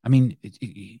 I mean,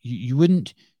 you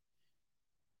wouldn't...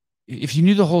 If you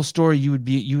knew the whole story, you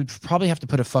would probably have to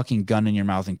put a fucking gun in your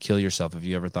mouth and kill yourself if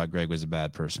you ever thought Greg was a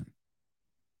bad person.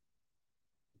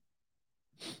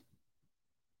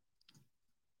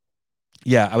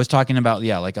 Yeah, I was talking about,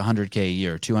 like $100K a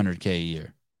year, $200K a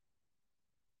year.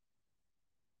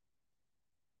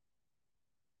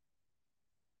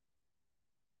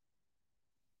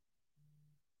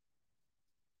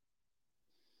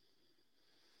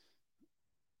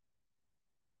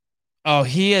 Oh,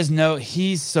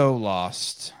 he's so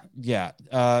lost. Yeah.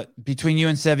 Between you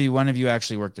and Sevi, one of you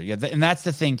actually worked there. Yeah. And that's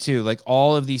the thing too. Like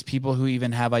all of these people who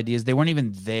even have ideas, they weren't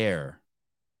even there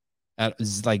at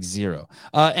like zero.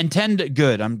 Nintendo.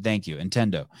 Good. Thank you.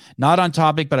 Nintendo. Not on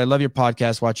topic, but I love your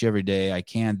podcast. Watch you every day. I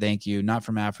can. Thank you. Not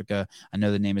from Africa. I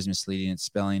know the name is misleading. It's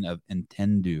spelling of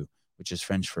Nintendo, which is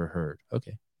French for herd.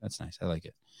 Okay. That's nice. I like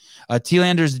it.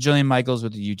 T-Landers, Jillian Michaels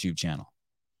with the YouTube channel.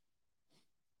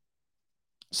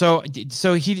 So after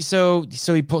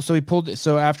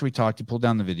we talked, he pulled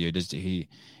down the video.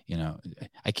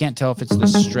 I can't tell if it's the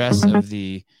stress of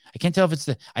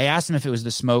I asked him if it was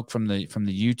the smoke from the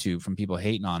YouTube, from people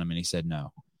hating on him, and he said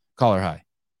no. Caller, hi.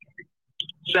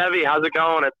 Chevy, how's it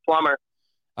going? It's Plumber.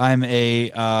 I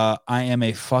am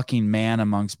a fucking man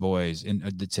amongst boys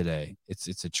today.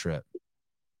 It's a trip.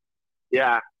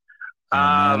 Yeah. I'm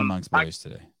a man amongst boys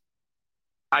today.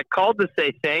 I called to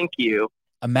say thank you.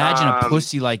 Imagine a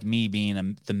pussy like me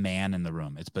being the man in the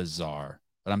room. It's bizarre,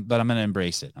 but I'm going to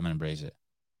embrace it.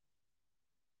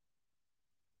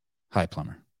 Hi,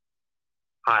 Plumber.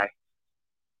 Hi.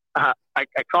 I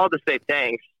called to say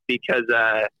thanks because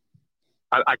I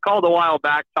called a while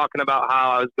back talking about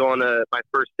how I was going to my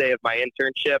first day of my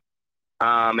internship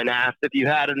and asked if you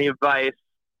had any advice.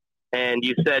 And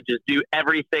you said just do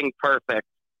everything perfect.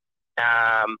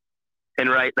 and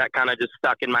right, that kind of just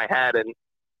stuck in my head and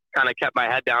kind of kept my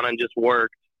head down and just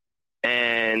worked,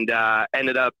 and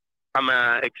ended up I'm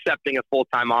accepting a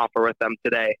full-time offer with them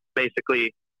today,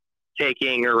 basically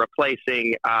taking or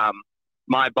replacing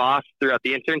my boss throughout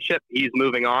the internship. He's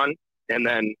moving on, and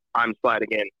then I'm sliding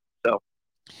in. So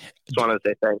just wanted to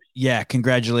say thanks. Yeah,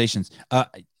 congratulations.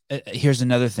 Here's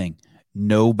another thing.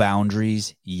 No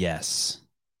boundaries, yes.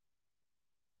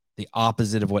 The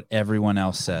opposite of what everyone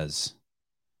else says.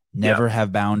 Never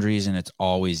have boundaries, and it's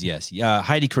always yes.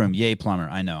 Heidi Krum, yay, Plumber.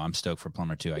 I know. I'm stoked for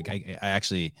Plumber, too. I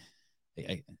actually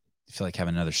feel like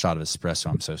having another shot of espresso.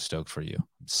 I'm so stoked for you.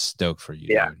 I'm stoked for you.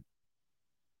 Yeah. Dude.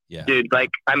 Yeah. Dude,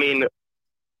 like, I mean,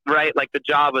 right, like the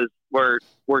job is we're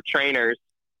trainers,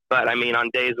 but I mean, on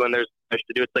days when there's much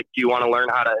to do, it's like, do you want to learn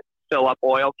how to fill up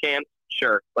oil cans?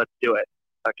 Sure, let's do it.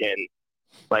 Fucking,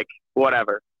 like,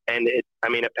 whatever. And it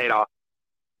paid off.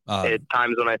 At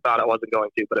times when I thought it wasn't going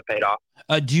to, but it paid off.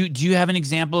 Do you have an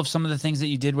example of some of the things that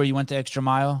you did where you went the extra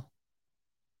mile?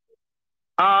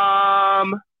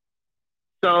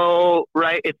 So,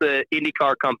 right, it's an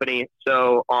IndyCar company.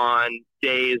 So on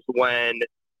days when,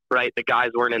 right, the guys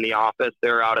weren't in the office, they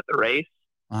were out at the race.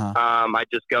 I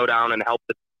just go down and help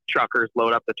the truckers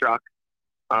load up the truck.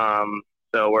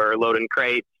 So we're loading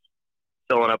crates,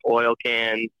 filling up oil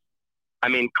cans. I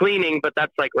mean, cleaning, but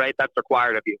that's like, right, that's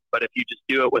required of you. But if you just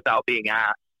do it without being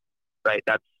asked, right,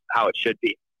 that's how it should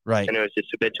be. Right. And it was just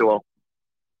habitual.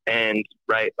 And,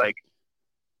 right, like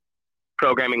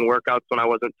programming workouts when I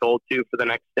wasn't told to for the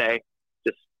next day.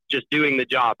 Just doing the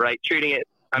job, right? Treating it.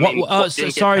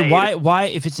 Sorry, why,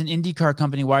 if it's an IndyCar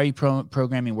company, why are you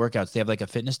programming workouts? They have like a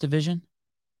fitness division?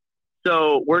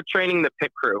 So we're training the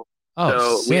pit crew. Oh,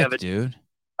 so sick, we have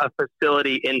a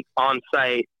facility on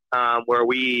site where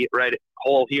we write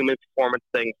whole human performance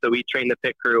thing. So we train the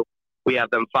pit crew. We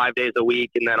have them 5 days a week,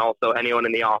 and then also anyone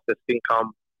in the office can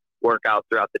come work out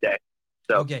throughout the day.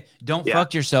 So okay, don't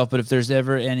fuck yourself. But if there's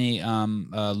ever any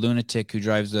lunatic who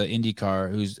drives the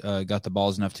IndyCar who's got the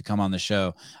balls enough to come on the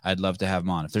show, I'd love to have him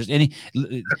on. If there's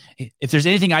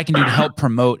anything I can do to help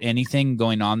promote anything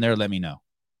going on there, let me know.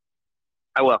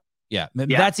 I will. Yeah,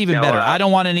 that's even better. I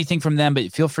don't want anything from them,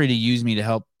 but feel free to use me to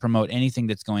help promote anything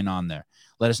that's going on there.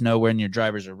 Let us know when your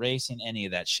drivers are racing, any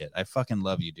of that shit. I fucking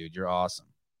love you, dude. You're awesome.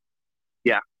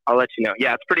 Yeah, I'll let you know.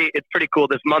 Yeah, it's pretty cool.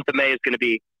 This month of May is going to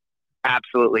be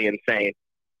absolutely insane.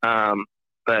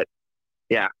 But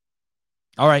yeah.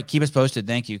 All right, keep us posted.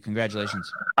 Thank you.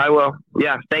 Congratulations. I will.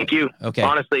 Yeah, thank you. Okay.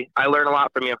 Honestly, I learn a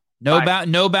lot from you.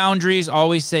 No boundaries.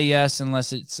 Always say yes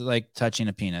unless it's like touching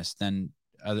a penis. Then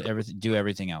do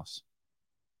everything else.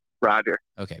 Roger.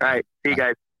 Okay. All right. See you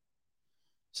guys.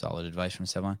 Solid advice from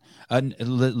Sevan.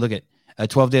 Look at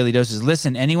 12 Daily Doses.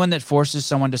 Listen, anyone that forces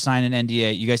someone to sign an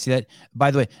NDA, you guys see that?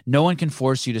 By the way, no one can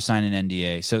force you to sign an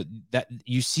NDA. So that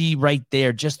you see right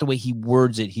there, just the way he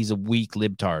words it, he's a weak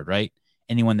libtard, right?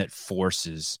 Anyone that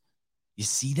forces. You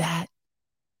see that?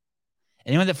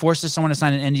 Anyone that forces someone to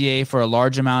sign an NDA for a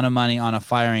large amount of money on a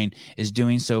firing is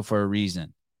doing so for a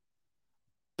reason.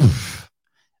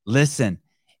 Listen,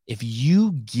 if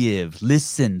you give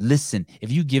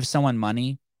someone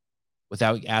money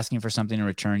without asking for something in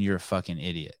return, you're a fucking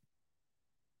idiot.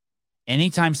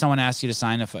 Anytime someone asks you to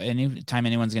sign anytime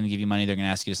anyone's going to give you money, they're going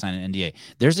to ask you to sign an NDA.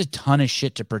 There's a ton of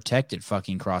shit to protect at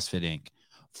fucking CrossFit Inc.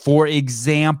 For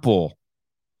example,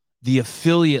 the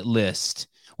affiliate list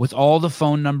with all the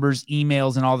phone numbers,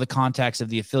 emails, and all the contacts of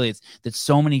the affiliates that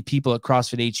so many people at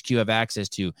CrossFit HQ have access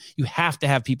to. You have to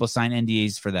have people sign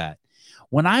NDAs for that.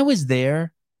 When I was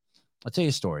there, I'll tell you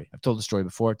a story. I've told the story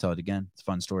before. I'll tell it again. It's a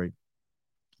fun story.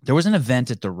 There was an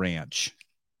event at the ranch,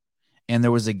 and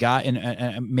there was a guy, and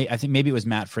I think maybe it was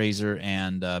Matt Fraser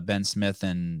and Ben Smith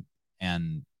and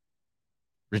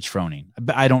Rich Froning.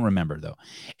 I don't remember though.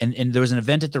 And there was an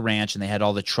event at the ranch, and they had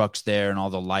all the trucks there and all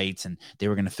the lights, and they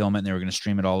were going to film it and they were going to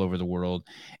stream it all over the world.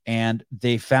 And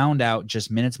they found out just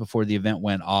minutes before the event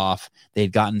went off, they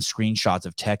had gotten screenshots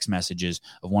of text messages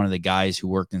of one of the guys who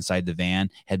worked inside the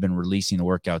van had been releasing the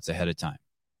workouts ahead of time.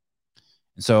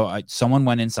 And so someone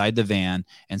went inside the van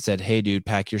and said, "Hey, dude,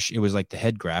 pack your it was like the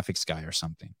head graphics guy or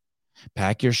something.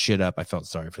 Pack your shit up." I felt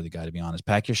sorry for the guy, to be honest.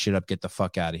 "Pack your shit up. Get the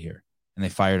fuck out of here." And they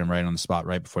fired him right on the spot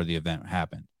right before the event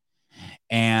happened.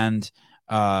 And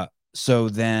so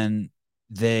then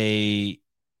they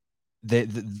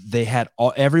had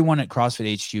everyone at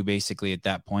CrossFit HQ basically at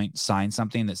that point signed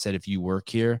something that said, if you work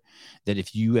here, that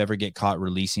if you ever get caught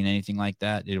releasing anything like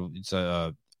that, it's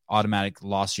a automatic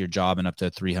loss of your job and up to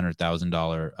a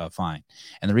 $300,000 fine.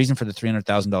 And the reason for the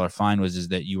 $300,000 fine was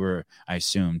that you were, I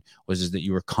assumed, was that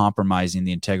you were compromising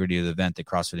the integrity of the event that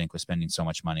CrossFit Inc. was spending so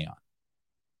much money on.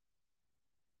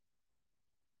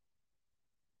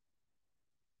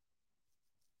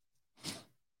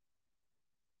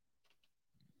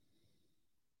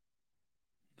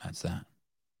 That's that.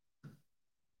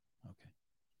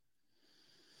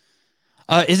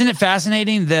 Okay. Isn't it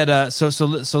fascinating that so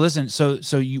listen,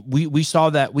 we saw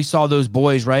those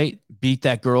boys, right, beat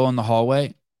that girl in the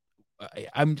hallway.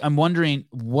 I'm wondering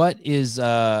what is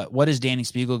Danny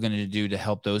Spiegel going to do to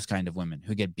help those kind of women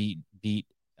who get beat.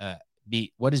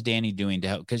 What is Danny doing to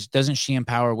help? Because doesn't she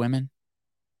empower women?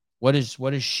 What is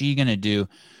she going to do?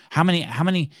 How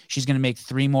many she's going to make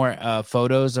 3 more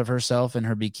photos of herself in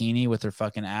her bikini with her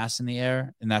fucking ass in the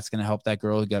air, and that's going to help that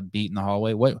girl who got beat in the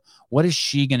hallway. What is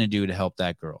she going to do to help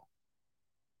that girl?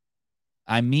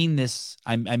 I mean this.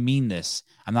 I mean this.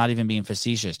 I'm not even being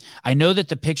facetious. I know that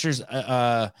the pictures.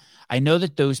 I know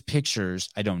that those pictures.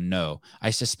 I don't know. I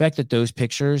suspect that those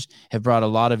pictures have brought a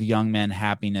lot of young men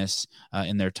happiness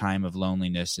in their time of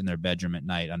loneliness in their bedroom at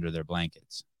night under their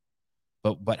blankets.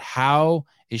 But how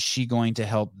is she going to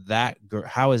help that girl?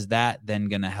 How is that then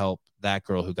going to help that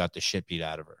girl who got the shit beat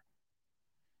out of her?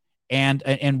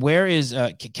 And where is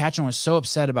Katrin was so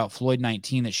upset about Floyd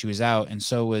 19 that she was out, and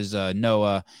so was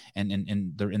Noah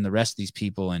and the rest of these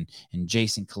people and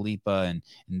Jason Khalipa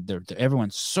and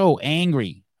everyone's so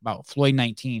angry about Floyd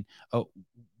 19. Oh,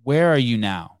 where are you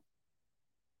now?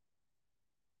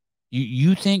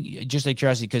 You think, just like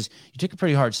curiosity, because you took a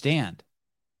pretty hard stand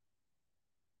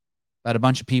about a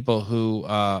bunch of people who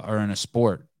are in a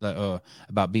sport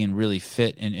about being really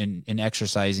fit and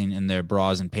exercising in their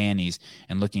bras and panties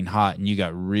and looking hot, and you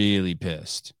got really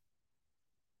pissed.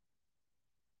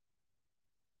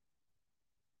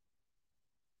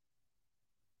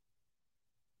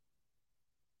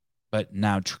 But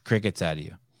now cricket's out of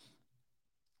you.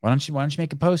 Why don't you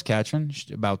make a post, Katrin,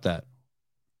 about that?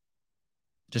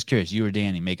 Just curious. You or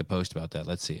Danny, make a post about that.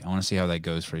 Let's see. I want to see how that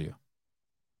goes for you.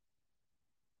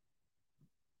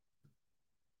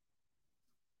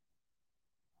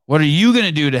 What are you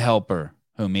gonna do to help her?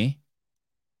 Who, me?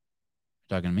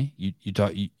 Talking to me? You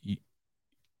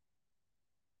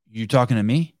talking to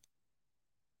me?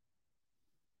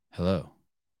 Hello.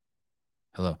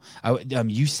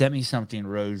 You sent me something,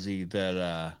 Rosie,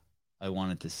 that I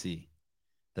wanted to see,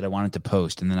 that I wanted to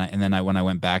post, and then I when I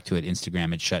went back to it,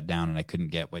 Instagram had shut down, and I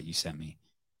couldn't get what you sent me.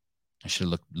 I should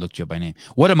have looked you up by name.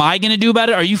 What am I gonna do about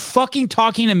it? Are you fucking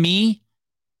talking to me?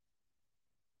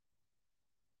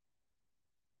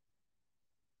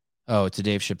 Oh, it's a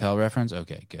Dave Chappelle reference?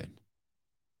 Okay, good.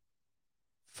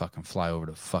 Fucking fly over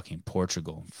to fucking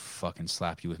Portugal and fucking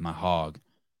slap you with my hog.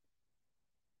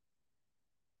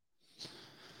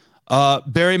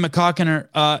 Barry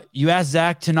McCockiner, you asked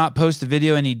Zach to not post the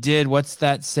video and he did. What's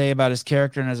that say about his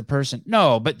character and as a person?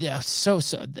 No, but yeah,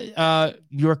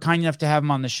 you were kind enough to have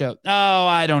him on the show. Oh,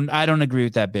 I don't agree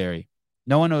with that, Barry.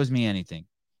 No one owes me anything.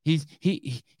 He's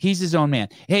his own man.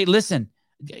 Hey, listen,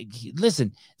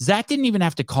 Zach didn't even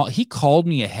have to call. He called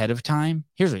me ahead of time.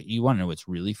 Here's what you want to know. What's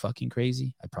really fucking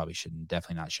crazy. I probably shouldn't,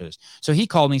 definitely not show this. So he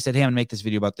called me, said, hey, I'm gonna make this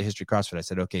video about the history of CrossFit. I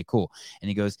said, okay, cool. And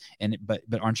he goes, but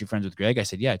aren't you friends with Greg? I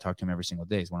said, yeah, I talk to him every single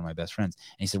day. He's one of my best friends.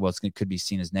 And he said, well, it could be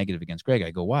seen as negative against Greg. I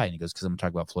go, why? And he goes, because I'm gonna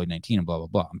talk about Floyd 19 and blah, blah,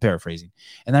 blah. I'm paraphrasing.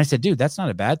 And then I said, dude, that's not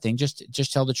a bad thing.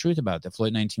 Just tell the truth about it. That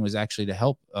Floyd 19 was actually to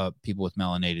help people with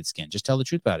melanated skin. Just tell the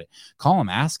truth about it. Call him,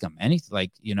 ask him anything,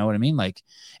 like, you know what I mean? Like,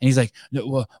 and he's like,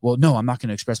 no, well, no, I'm not going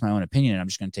to express my own opinion, and I'm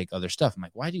just going to take other stuff. I'm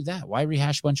like, why do that? Why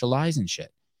rehash a bunch of lies and shit?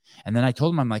 And then I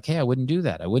told him, I'm like, hey, I wouldn't do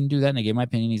that. And I gave my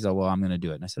opinion. He's like, well, I'm going to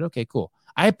do it. And I said, okay, cool.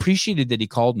 I appreciated that he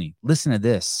called me. Listen to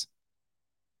this.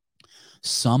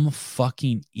 Some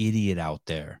fucking idiot out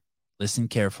there, listen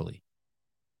carefully.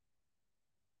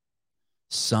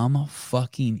 Some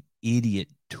fucking idiot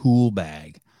tool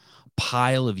bag,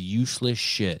 pile of useless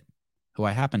shit, who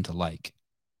I happen to like,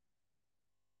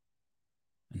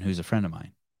 and who's a friend of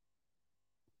mine,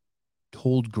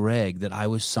 told Greg that I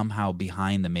was somehow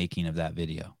behind the making of that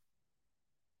video.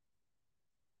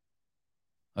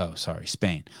 Oh, sorry,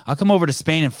 Spain. I'll come over to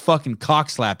Spain and fucking cock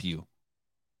slap you.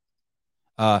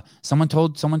 Someone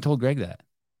told Greg that.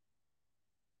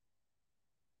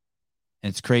 And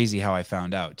it's crazy how I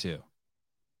found out too.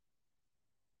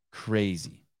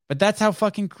 Crazy. But that's how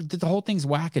fucking the whole thing's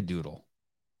wackadoodle.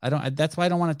 That's why I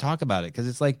don't want to talk about it, because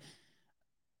it's like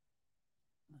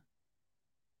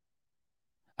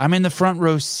I'm in the front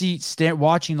row seat,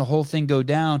 watching the whole thing go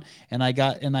down, and I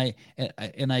got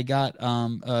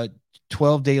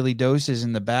 12 daily doses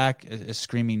in the back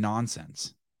screaming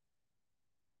nonsense.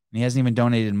 And he hasn't even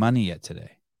donated money yet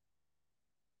today.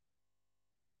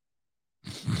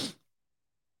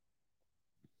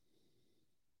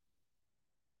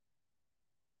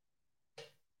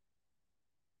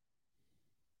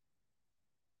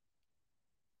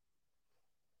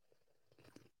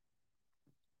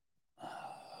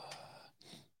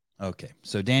 Okay,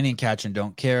 so Danny and Katrin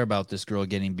don't care about this girl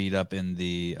getting beat up in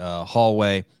the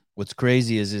hallway. What's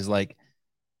crazy is like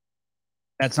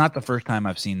that's not the first time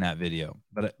I've seen that video,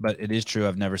 but it is true.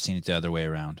 I've never seen it the other way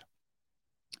around.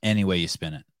 Any way you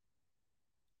spin it,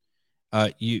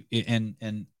 you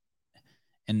and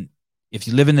if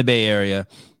you live in the Bay Area,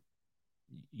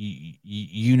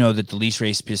 you know that the least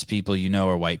racist people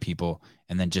are white people,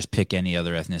 and then just pick any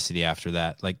other ethnicity after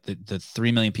that. Like the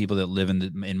 3 million people that live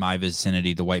in my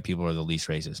vicinity, the white people are the least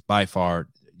racist by far,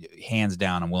 hands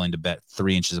down. I'm willing to bet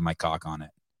 3 inches of my cock on it.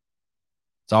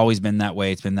 It's always been that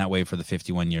way. It's been that way for the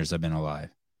 51 years I've been alive.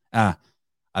 I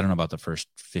don't know about the first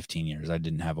 15 years. I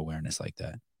didn't have awareness like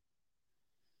that.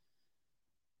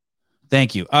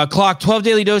 Thank you. Clock 12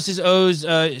 daily doses owes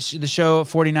the show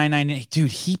 $49.98. Dude,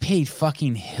 he paid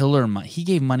fucking Hiller money. He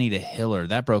gave money to Hiller.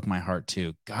 That broke my heart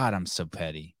too. God, I'm so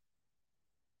petty.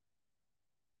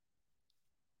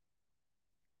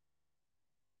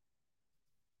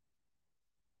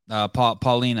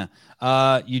 Paulina,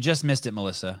 you just missed it,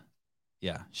 Melissa.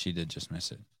 Yeah, she did just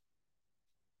miss it.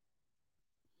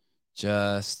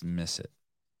 Just miss it.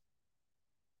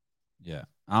 Yeah.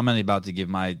 I'm only about to give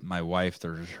my wife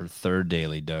her 3rd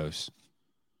daily dose.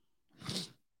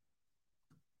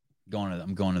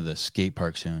 I'm going to the skate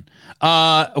park soon.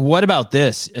 What about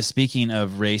this? Speaking of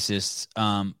racists,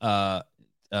 and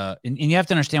you have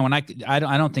to understand when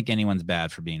I don't think anyone's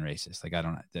bad for being racist. Like I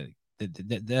don't.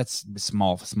 That's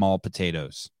small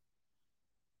potatoes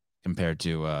compared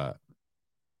to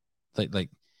like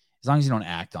as long as you don't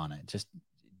act on it, just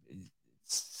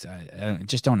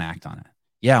don't act on it.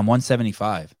 Yeah, I'm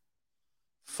 175.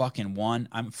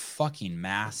 I'm fucking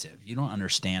massive. You don't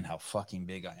understand how fucking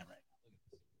big I am right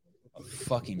now. A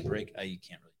fucking brick. You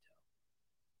can't really tell.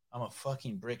 I'm a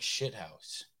fucking brick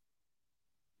shithouse.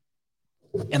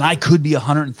 And I could be a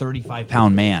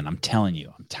 135-pound man. I'm telling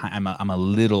you. I'm a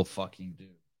little fucking dude.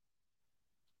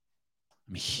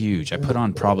 I'm huge. I put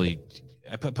on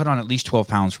at least 12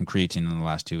 pounds from creatine in the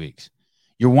last 2 weeks.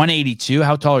 You're 182.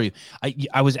 How tall are you?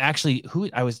 I was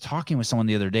talking with someone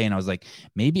the other day, and I was like,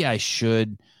 maybe I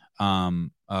should get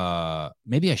up.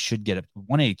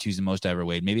 182 is the most I ever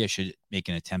weighed. Maybe I should make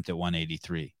an attempt at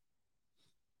 183.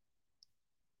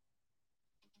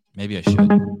 Maybe I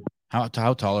should. How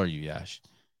tall are you, Yash?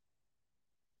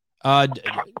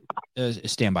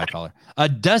 Standby caller.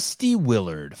 Dusty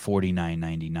Willard,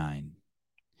 $49.99.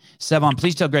 Sevon,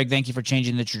 please tell Greg thank you for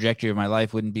changing the trajectory of my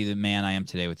life. Wouldn't be the man I am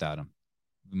today without him.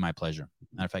 My pleasure.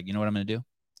 Matter of fact, you know what I'm going to do?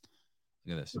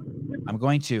 Look at this. I'm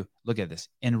going to look at this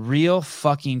in real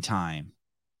fucking time.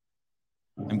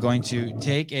 I'm going to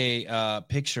take a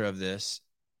picture of this,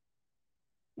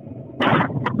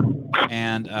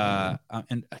 and God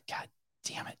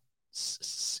damn it!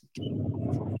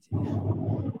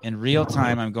 In real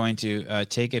time, I'm going to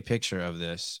take a picture of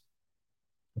this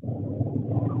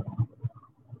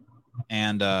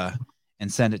and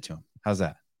send it to him. How's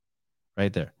that?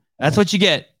 Right there. That's what you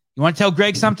get. You want to tell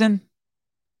Greg something?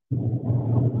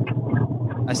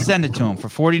 I send it to him for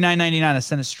 $49.99. I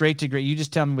send it straight to Greg. You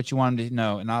just tell me what you want him to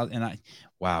know, and I.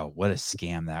 Wow, what a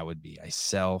scam that would be! I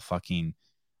sell fucking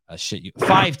shit. You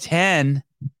 5'10".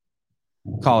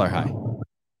 Caller, hi.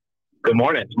 Good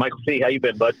morning, it's Michael C. How you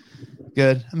been, bud?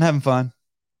 Good. I'm having fun.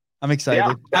 I'm excited.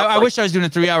 Yeah, I wish I was doing a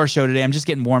 3-hour show today. I'm just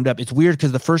getting warmed up. It's weird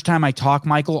because the first time I talk,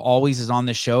 Michael always is on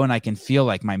this show, and I can feel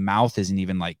like my mouth isn't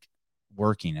even like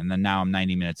working, and then now I'm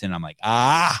 90 minutes in. I'm like,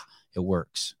 it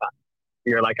works.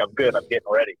 You're like, I'm good. I'm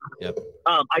getting ready. Yep.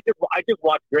 I just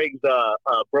watched Greg's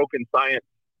Broken Science.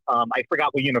 I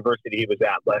forgot what university he was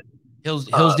at, but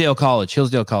Hillsdale College,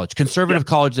 conservative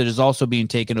college that is also being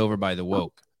taken over by the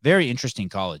woke. Very interesting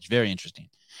college. Very interesting.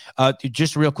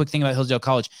 Just a real quick thing about Hillsdale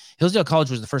College. Hillsdale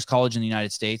College was the first college in the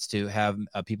United States to have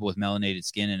people with melanated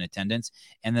skin in attendance,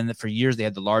 and then for years they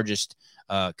had the largest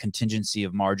contingency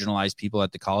of marginalized people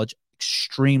at the college.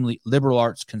 Extremely liberal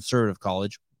arts conservative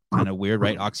college. Kind of weird,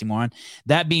 right? Oxymoron.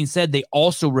 That being said, they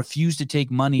also refused to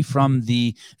take money from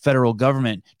the federal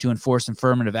government to enforce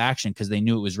affirmative action because they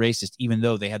knew it was racist, even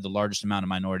though they had the largest amount of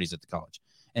minorities at the college.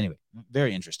 Anyway,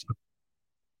 very interesting.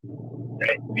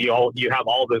 You have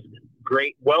all this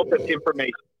great wealth of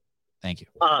information. Thank you.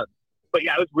 But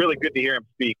yeah, it was really good to hear him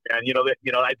speak. And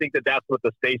I think that's what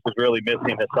the space is really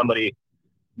missing, is somebody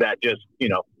that just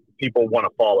people want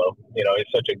to follow. He's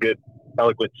such a good,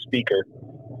 eloquent speaker.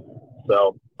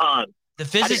 So the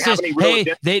physicists,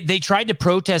 they tried to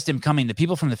protest him coming. The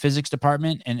people from the physics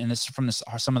department and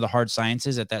some of the hard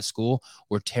sciences at that school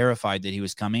were terrified that he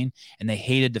was coming, and they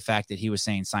hated the fact that he was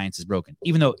saying science is broken,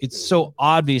 even though it so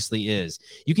obviously is.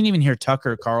 You can even hear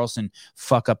Tucker Carlson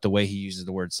fuck up the way he uses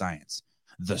the word science.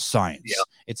 the science. Yeah.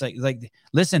 It's like,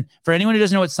 listen, for anyone who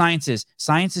doesn't know what science is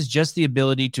just the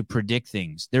ability to predict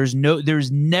things. There's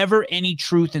never any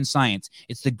truth in science.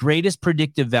 It's the greatest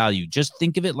predictive value. Just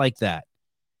think of it like that.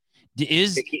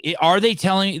 Are they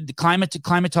telling the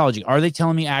climatology? Are they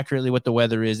telling me accurately what the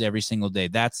weather is every single day?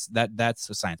 That's a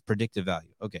science, predictive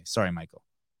value. Okay. Sorry, Michael.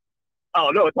 Oh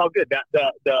no, it's all good.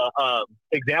 The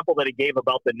example that he gave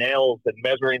about the nails and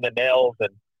measuring the nails, and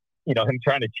him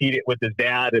trying to cheat it with his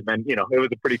dad, and then it was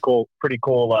a pretty cool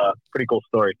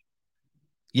story.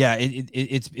 Yeah,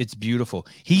 it's beautiful.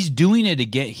 He's doing it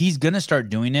again. He's gonna start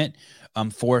doing it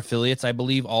for affiliates, I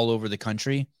believe, all over the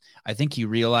country. I think he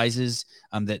realizes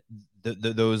that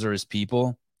those are his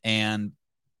people, and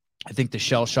I think the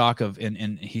shell shock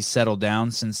and he's settled down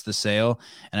since the sale.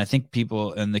 And I think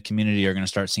people in the community are going to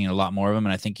start seeing a lot more of him.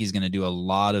 And I think he's going to do a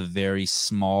lot of very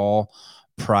small,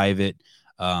 private,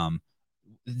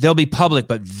 they'll be public,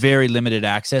 but very limited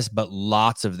access, but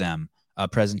lots of them,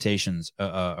 presentations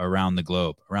around the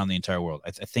globe, around the entire world.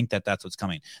 I think that's what's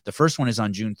coming. The first one is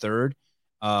on June 3rd.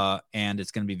 And it's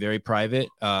going to be very private,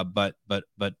 but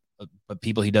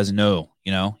people he doesn't know,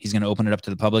 he's going to open it up to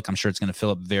the public. I'm sure it's going to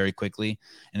fill up very quickly,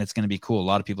 and it's going to be cool. A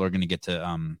lot of people are going to get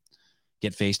to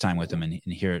get FaceTime with him and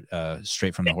hear it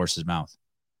straight from the horse's mouth.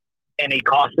 Any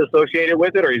cost associated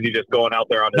with it, or is he just going out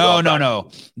there on his own time? No.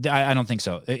 I don't think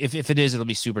so. If it is, it'll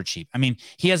be super cheap. I mean,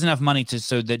 he has enough money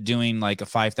so that doing like a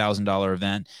 $5,000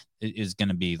 event is going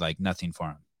to be like nothing for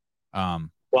him.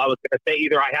 Well, I was going to say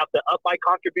either I have to up my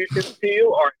contributions to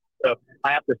you, or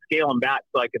I have to scale them back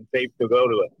so I can save to go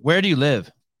to it. Where do you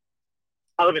live?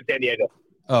 I live in San Diego.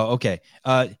 Oh, okay.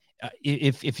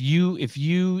 If you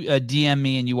DM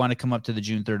me and you want to come up to the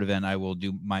June 3rd event, I will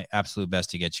do my absolute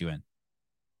best to get you in.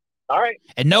 All right.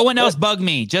 And no one else bug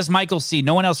me. Just Michael C.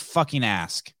 No one else fucking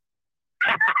ask.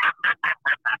 I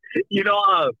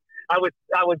was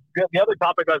the other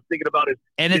topic I was thinking about is,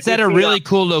 and it's at a really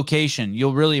cool location.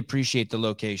 You'll really appreciate the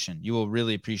location. You will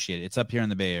really appreciate it. It's up here in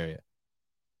the Bay Area.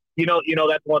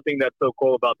 That's one thing that's so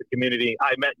cool about the community.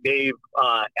 I met Dave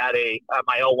at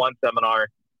my L1 seminar.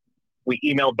 We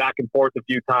emailed back and forth a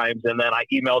few times, and then I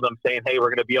emailed him saying, "Hey, we're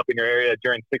going to be up in your area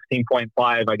during 16.5."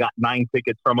 I got 9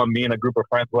 tickets from him. Me and a group of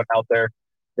friends went out there.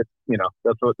 That's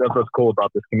what's cool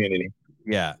about this community.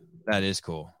 Yeah, that is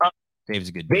cool. Dave's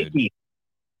a good dude.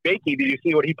 Bakey, did you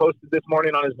see what he posted this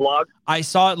morning on his blog? I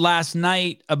saw it last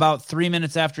night. About 3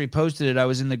 minutes after he posted it, I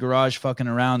was in the garage fucking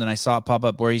around, and I saw it pop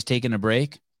up where he's taking a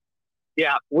break.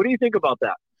 Yeah. What do you think about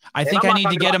that? I think I need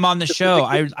to get him on the show.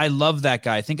 I love that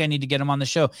guy. I think I need to get him on the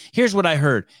show. Here's what I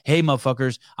heard. Hey,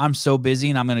 motherfuckers, I'm so busy,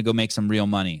 and I'm going to go make some real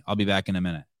money. I'll be back in a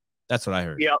minute. That's what I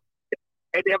heard. Yeah.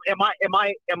 And am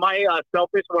I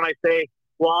selfish when I say,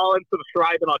 well, I'll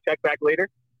unsubscribe and I'll check back later?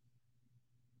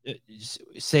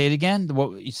 Say it again.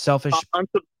 What selfish? I'll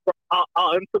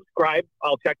unsubscribe.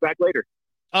 I'll check back later.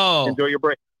 Oh, enjoy your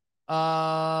break.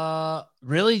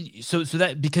 Really? So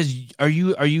that because are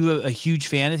you a huge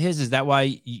fan of his? Is that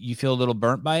why you feel a little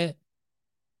burnt by it?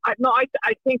 I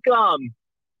think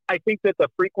that the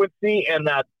frequency and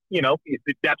that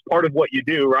that's part of what you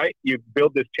do, right? You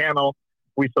build this channel,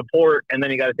 we support, and then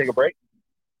you got to take a break.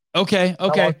 Okay.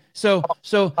 So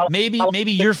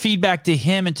maybe your feedback to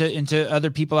him and to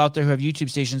other people out there who have YouTube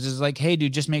stations is like, hey,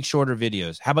 dude, just make shorter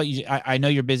videos. How about you? I know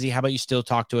you're busy. How about you still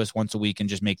talk to us once a week and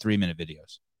just make 3-minute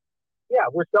videos? Yeah,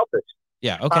 we're selfish.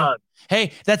 Yeah. Okay.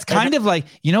 Hey, that's kind of like,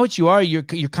 you know what you are? You're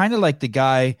kind of like the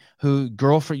guy who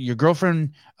your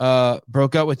girlfriend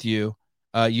broke up with you.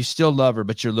 You still love her,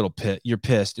 but you're a little you're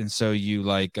pissed, and so you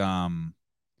like Can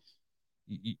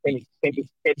you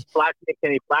flash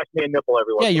me a nipple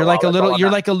everywhere? Yeah, you're like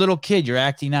a little kid. You're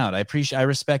acting out. I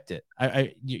respect it.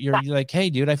 You're like, hey,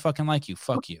 dude, I fucking like you.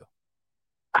 Fuck you.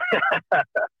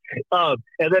 And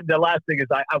then the last thing is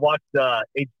I watched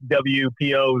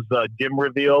HWPO's gym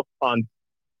reveal on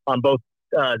both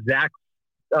Zach's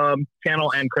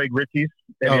channel and Craig Ritchie's.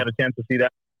 Have you had a chance to see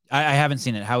that? I haven't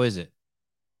seen it. How is it?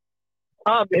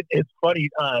 It's funny.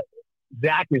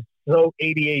 Zach is so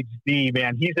ADHD,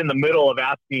 man. He's in the middle of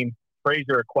asking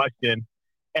Fraser a question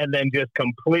and then just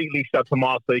completely shuts him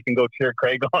off so he can go cheer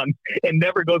Craig on and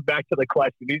never goes back to the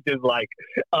question. He's just like,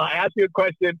 I asked you a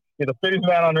question. You're the fittest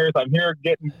man on earth. I'm here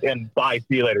and bye.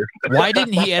 See you later. Why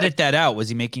didn't he edit that out? Was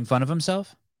he making fun of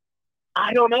himself?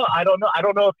 I don't know. I don't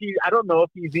know if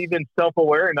he's even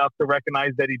self-aware enough to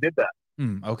recognize that he did that.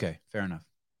 Okay. Fair enough.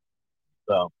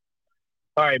 So, all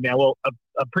right, man. Well,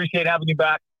 appreciate having you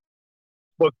back.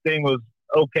 Book thing was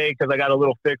okay because I got a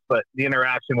little fixed, but the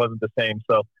interaction wasn't the same.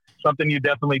 So something you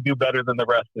definitely do better than the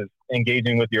rest is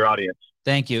engaging with your audience.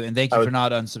 Thank you. And thank you for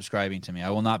not unsubscribing to me.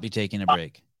 I will not be taking a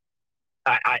break.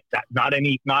 Not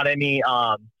any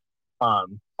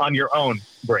on your own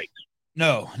breaks.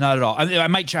 No, not at all. I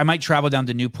might travel down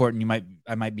to Newport, and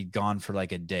I might be gone for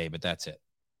like a day, but that's it.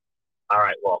 All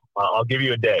right, well, I'll give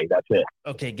you a day. That's it.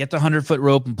 Okay, get the 100-foot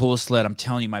rope and pull a sled. I'm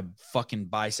telling you, my fucking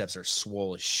biceps are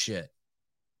swole as shit.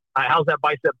 How's that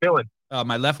bicep feeling?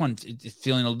 My left one, it's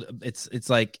feeling. It's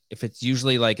like if it's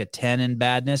usually like a 10 in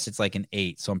badness, it's like an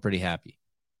 8. So I'm pretty happy.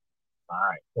 All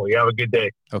right. Well, you have a good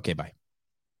day. Okay, bye.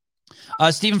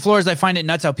 Stephen Flores, I find it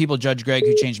nuts how people judge Greg,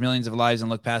 who changed millions of lives, and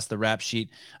look past the rap sheet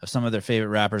of some of their favorite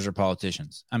rappers or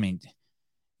politicians. I mean,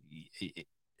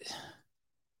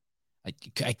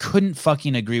 I couldn't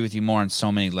fucking agree with you more on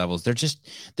so many levels. They're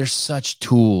such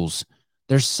tools.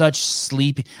 They're such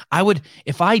sleepy.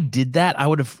 If I did that, I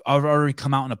would have already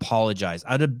come out and apologized.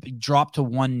 I'd have dropped to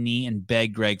one knee and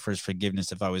begged Greg for his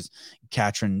forgiveness if I was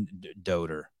Katrin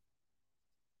Doder.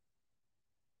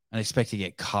 I'd expect to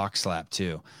get cock slapped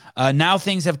too. Now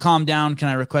things have calmed down. Can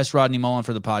I request Rodney Mullen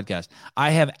for the podcast? I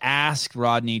have asked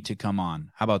Rodney to come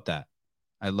on. How about that?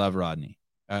 I love Rodney.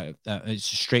 It's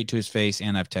straight to his face,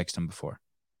 and I've texted him before.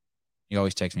 He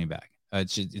always texts me back.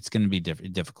 It's going to be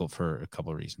difficult for a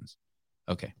couple of reasons.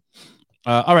 Okay.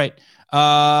 All right.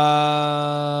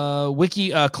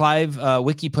 Clive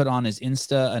Wiki put on his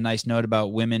Insta a nice note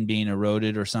about women being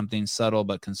eroded or something subtle,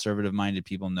 but conservative-minded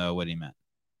people know what he meant.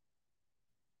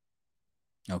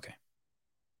 Okay.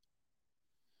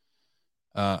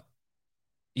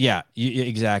 Yeah,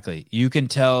 exactly. You can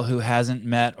tell who hasn't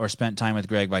met or spent time with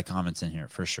Greg by comments in here,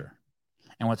 for sure.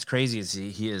 And what's crazy is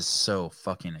he is so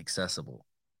fucking accessible.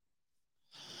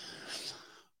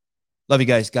 Love you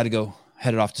guys. Got to go.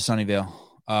 Headed off to Sunnyvale.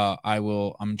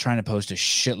 I'm trying to post a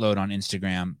shitload on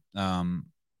Instagram.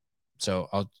 So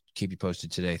I'll keep you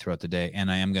posted today throughout the day.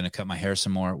 And I am going to cut my hair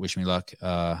some more. Wish me luck.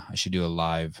 I should do a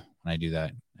live when I do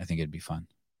that. I think it'd be fun.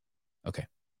 Okay.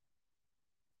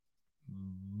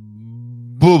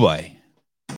 Bye-bye.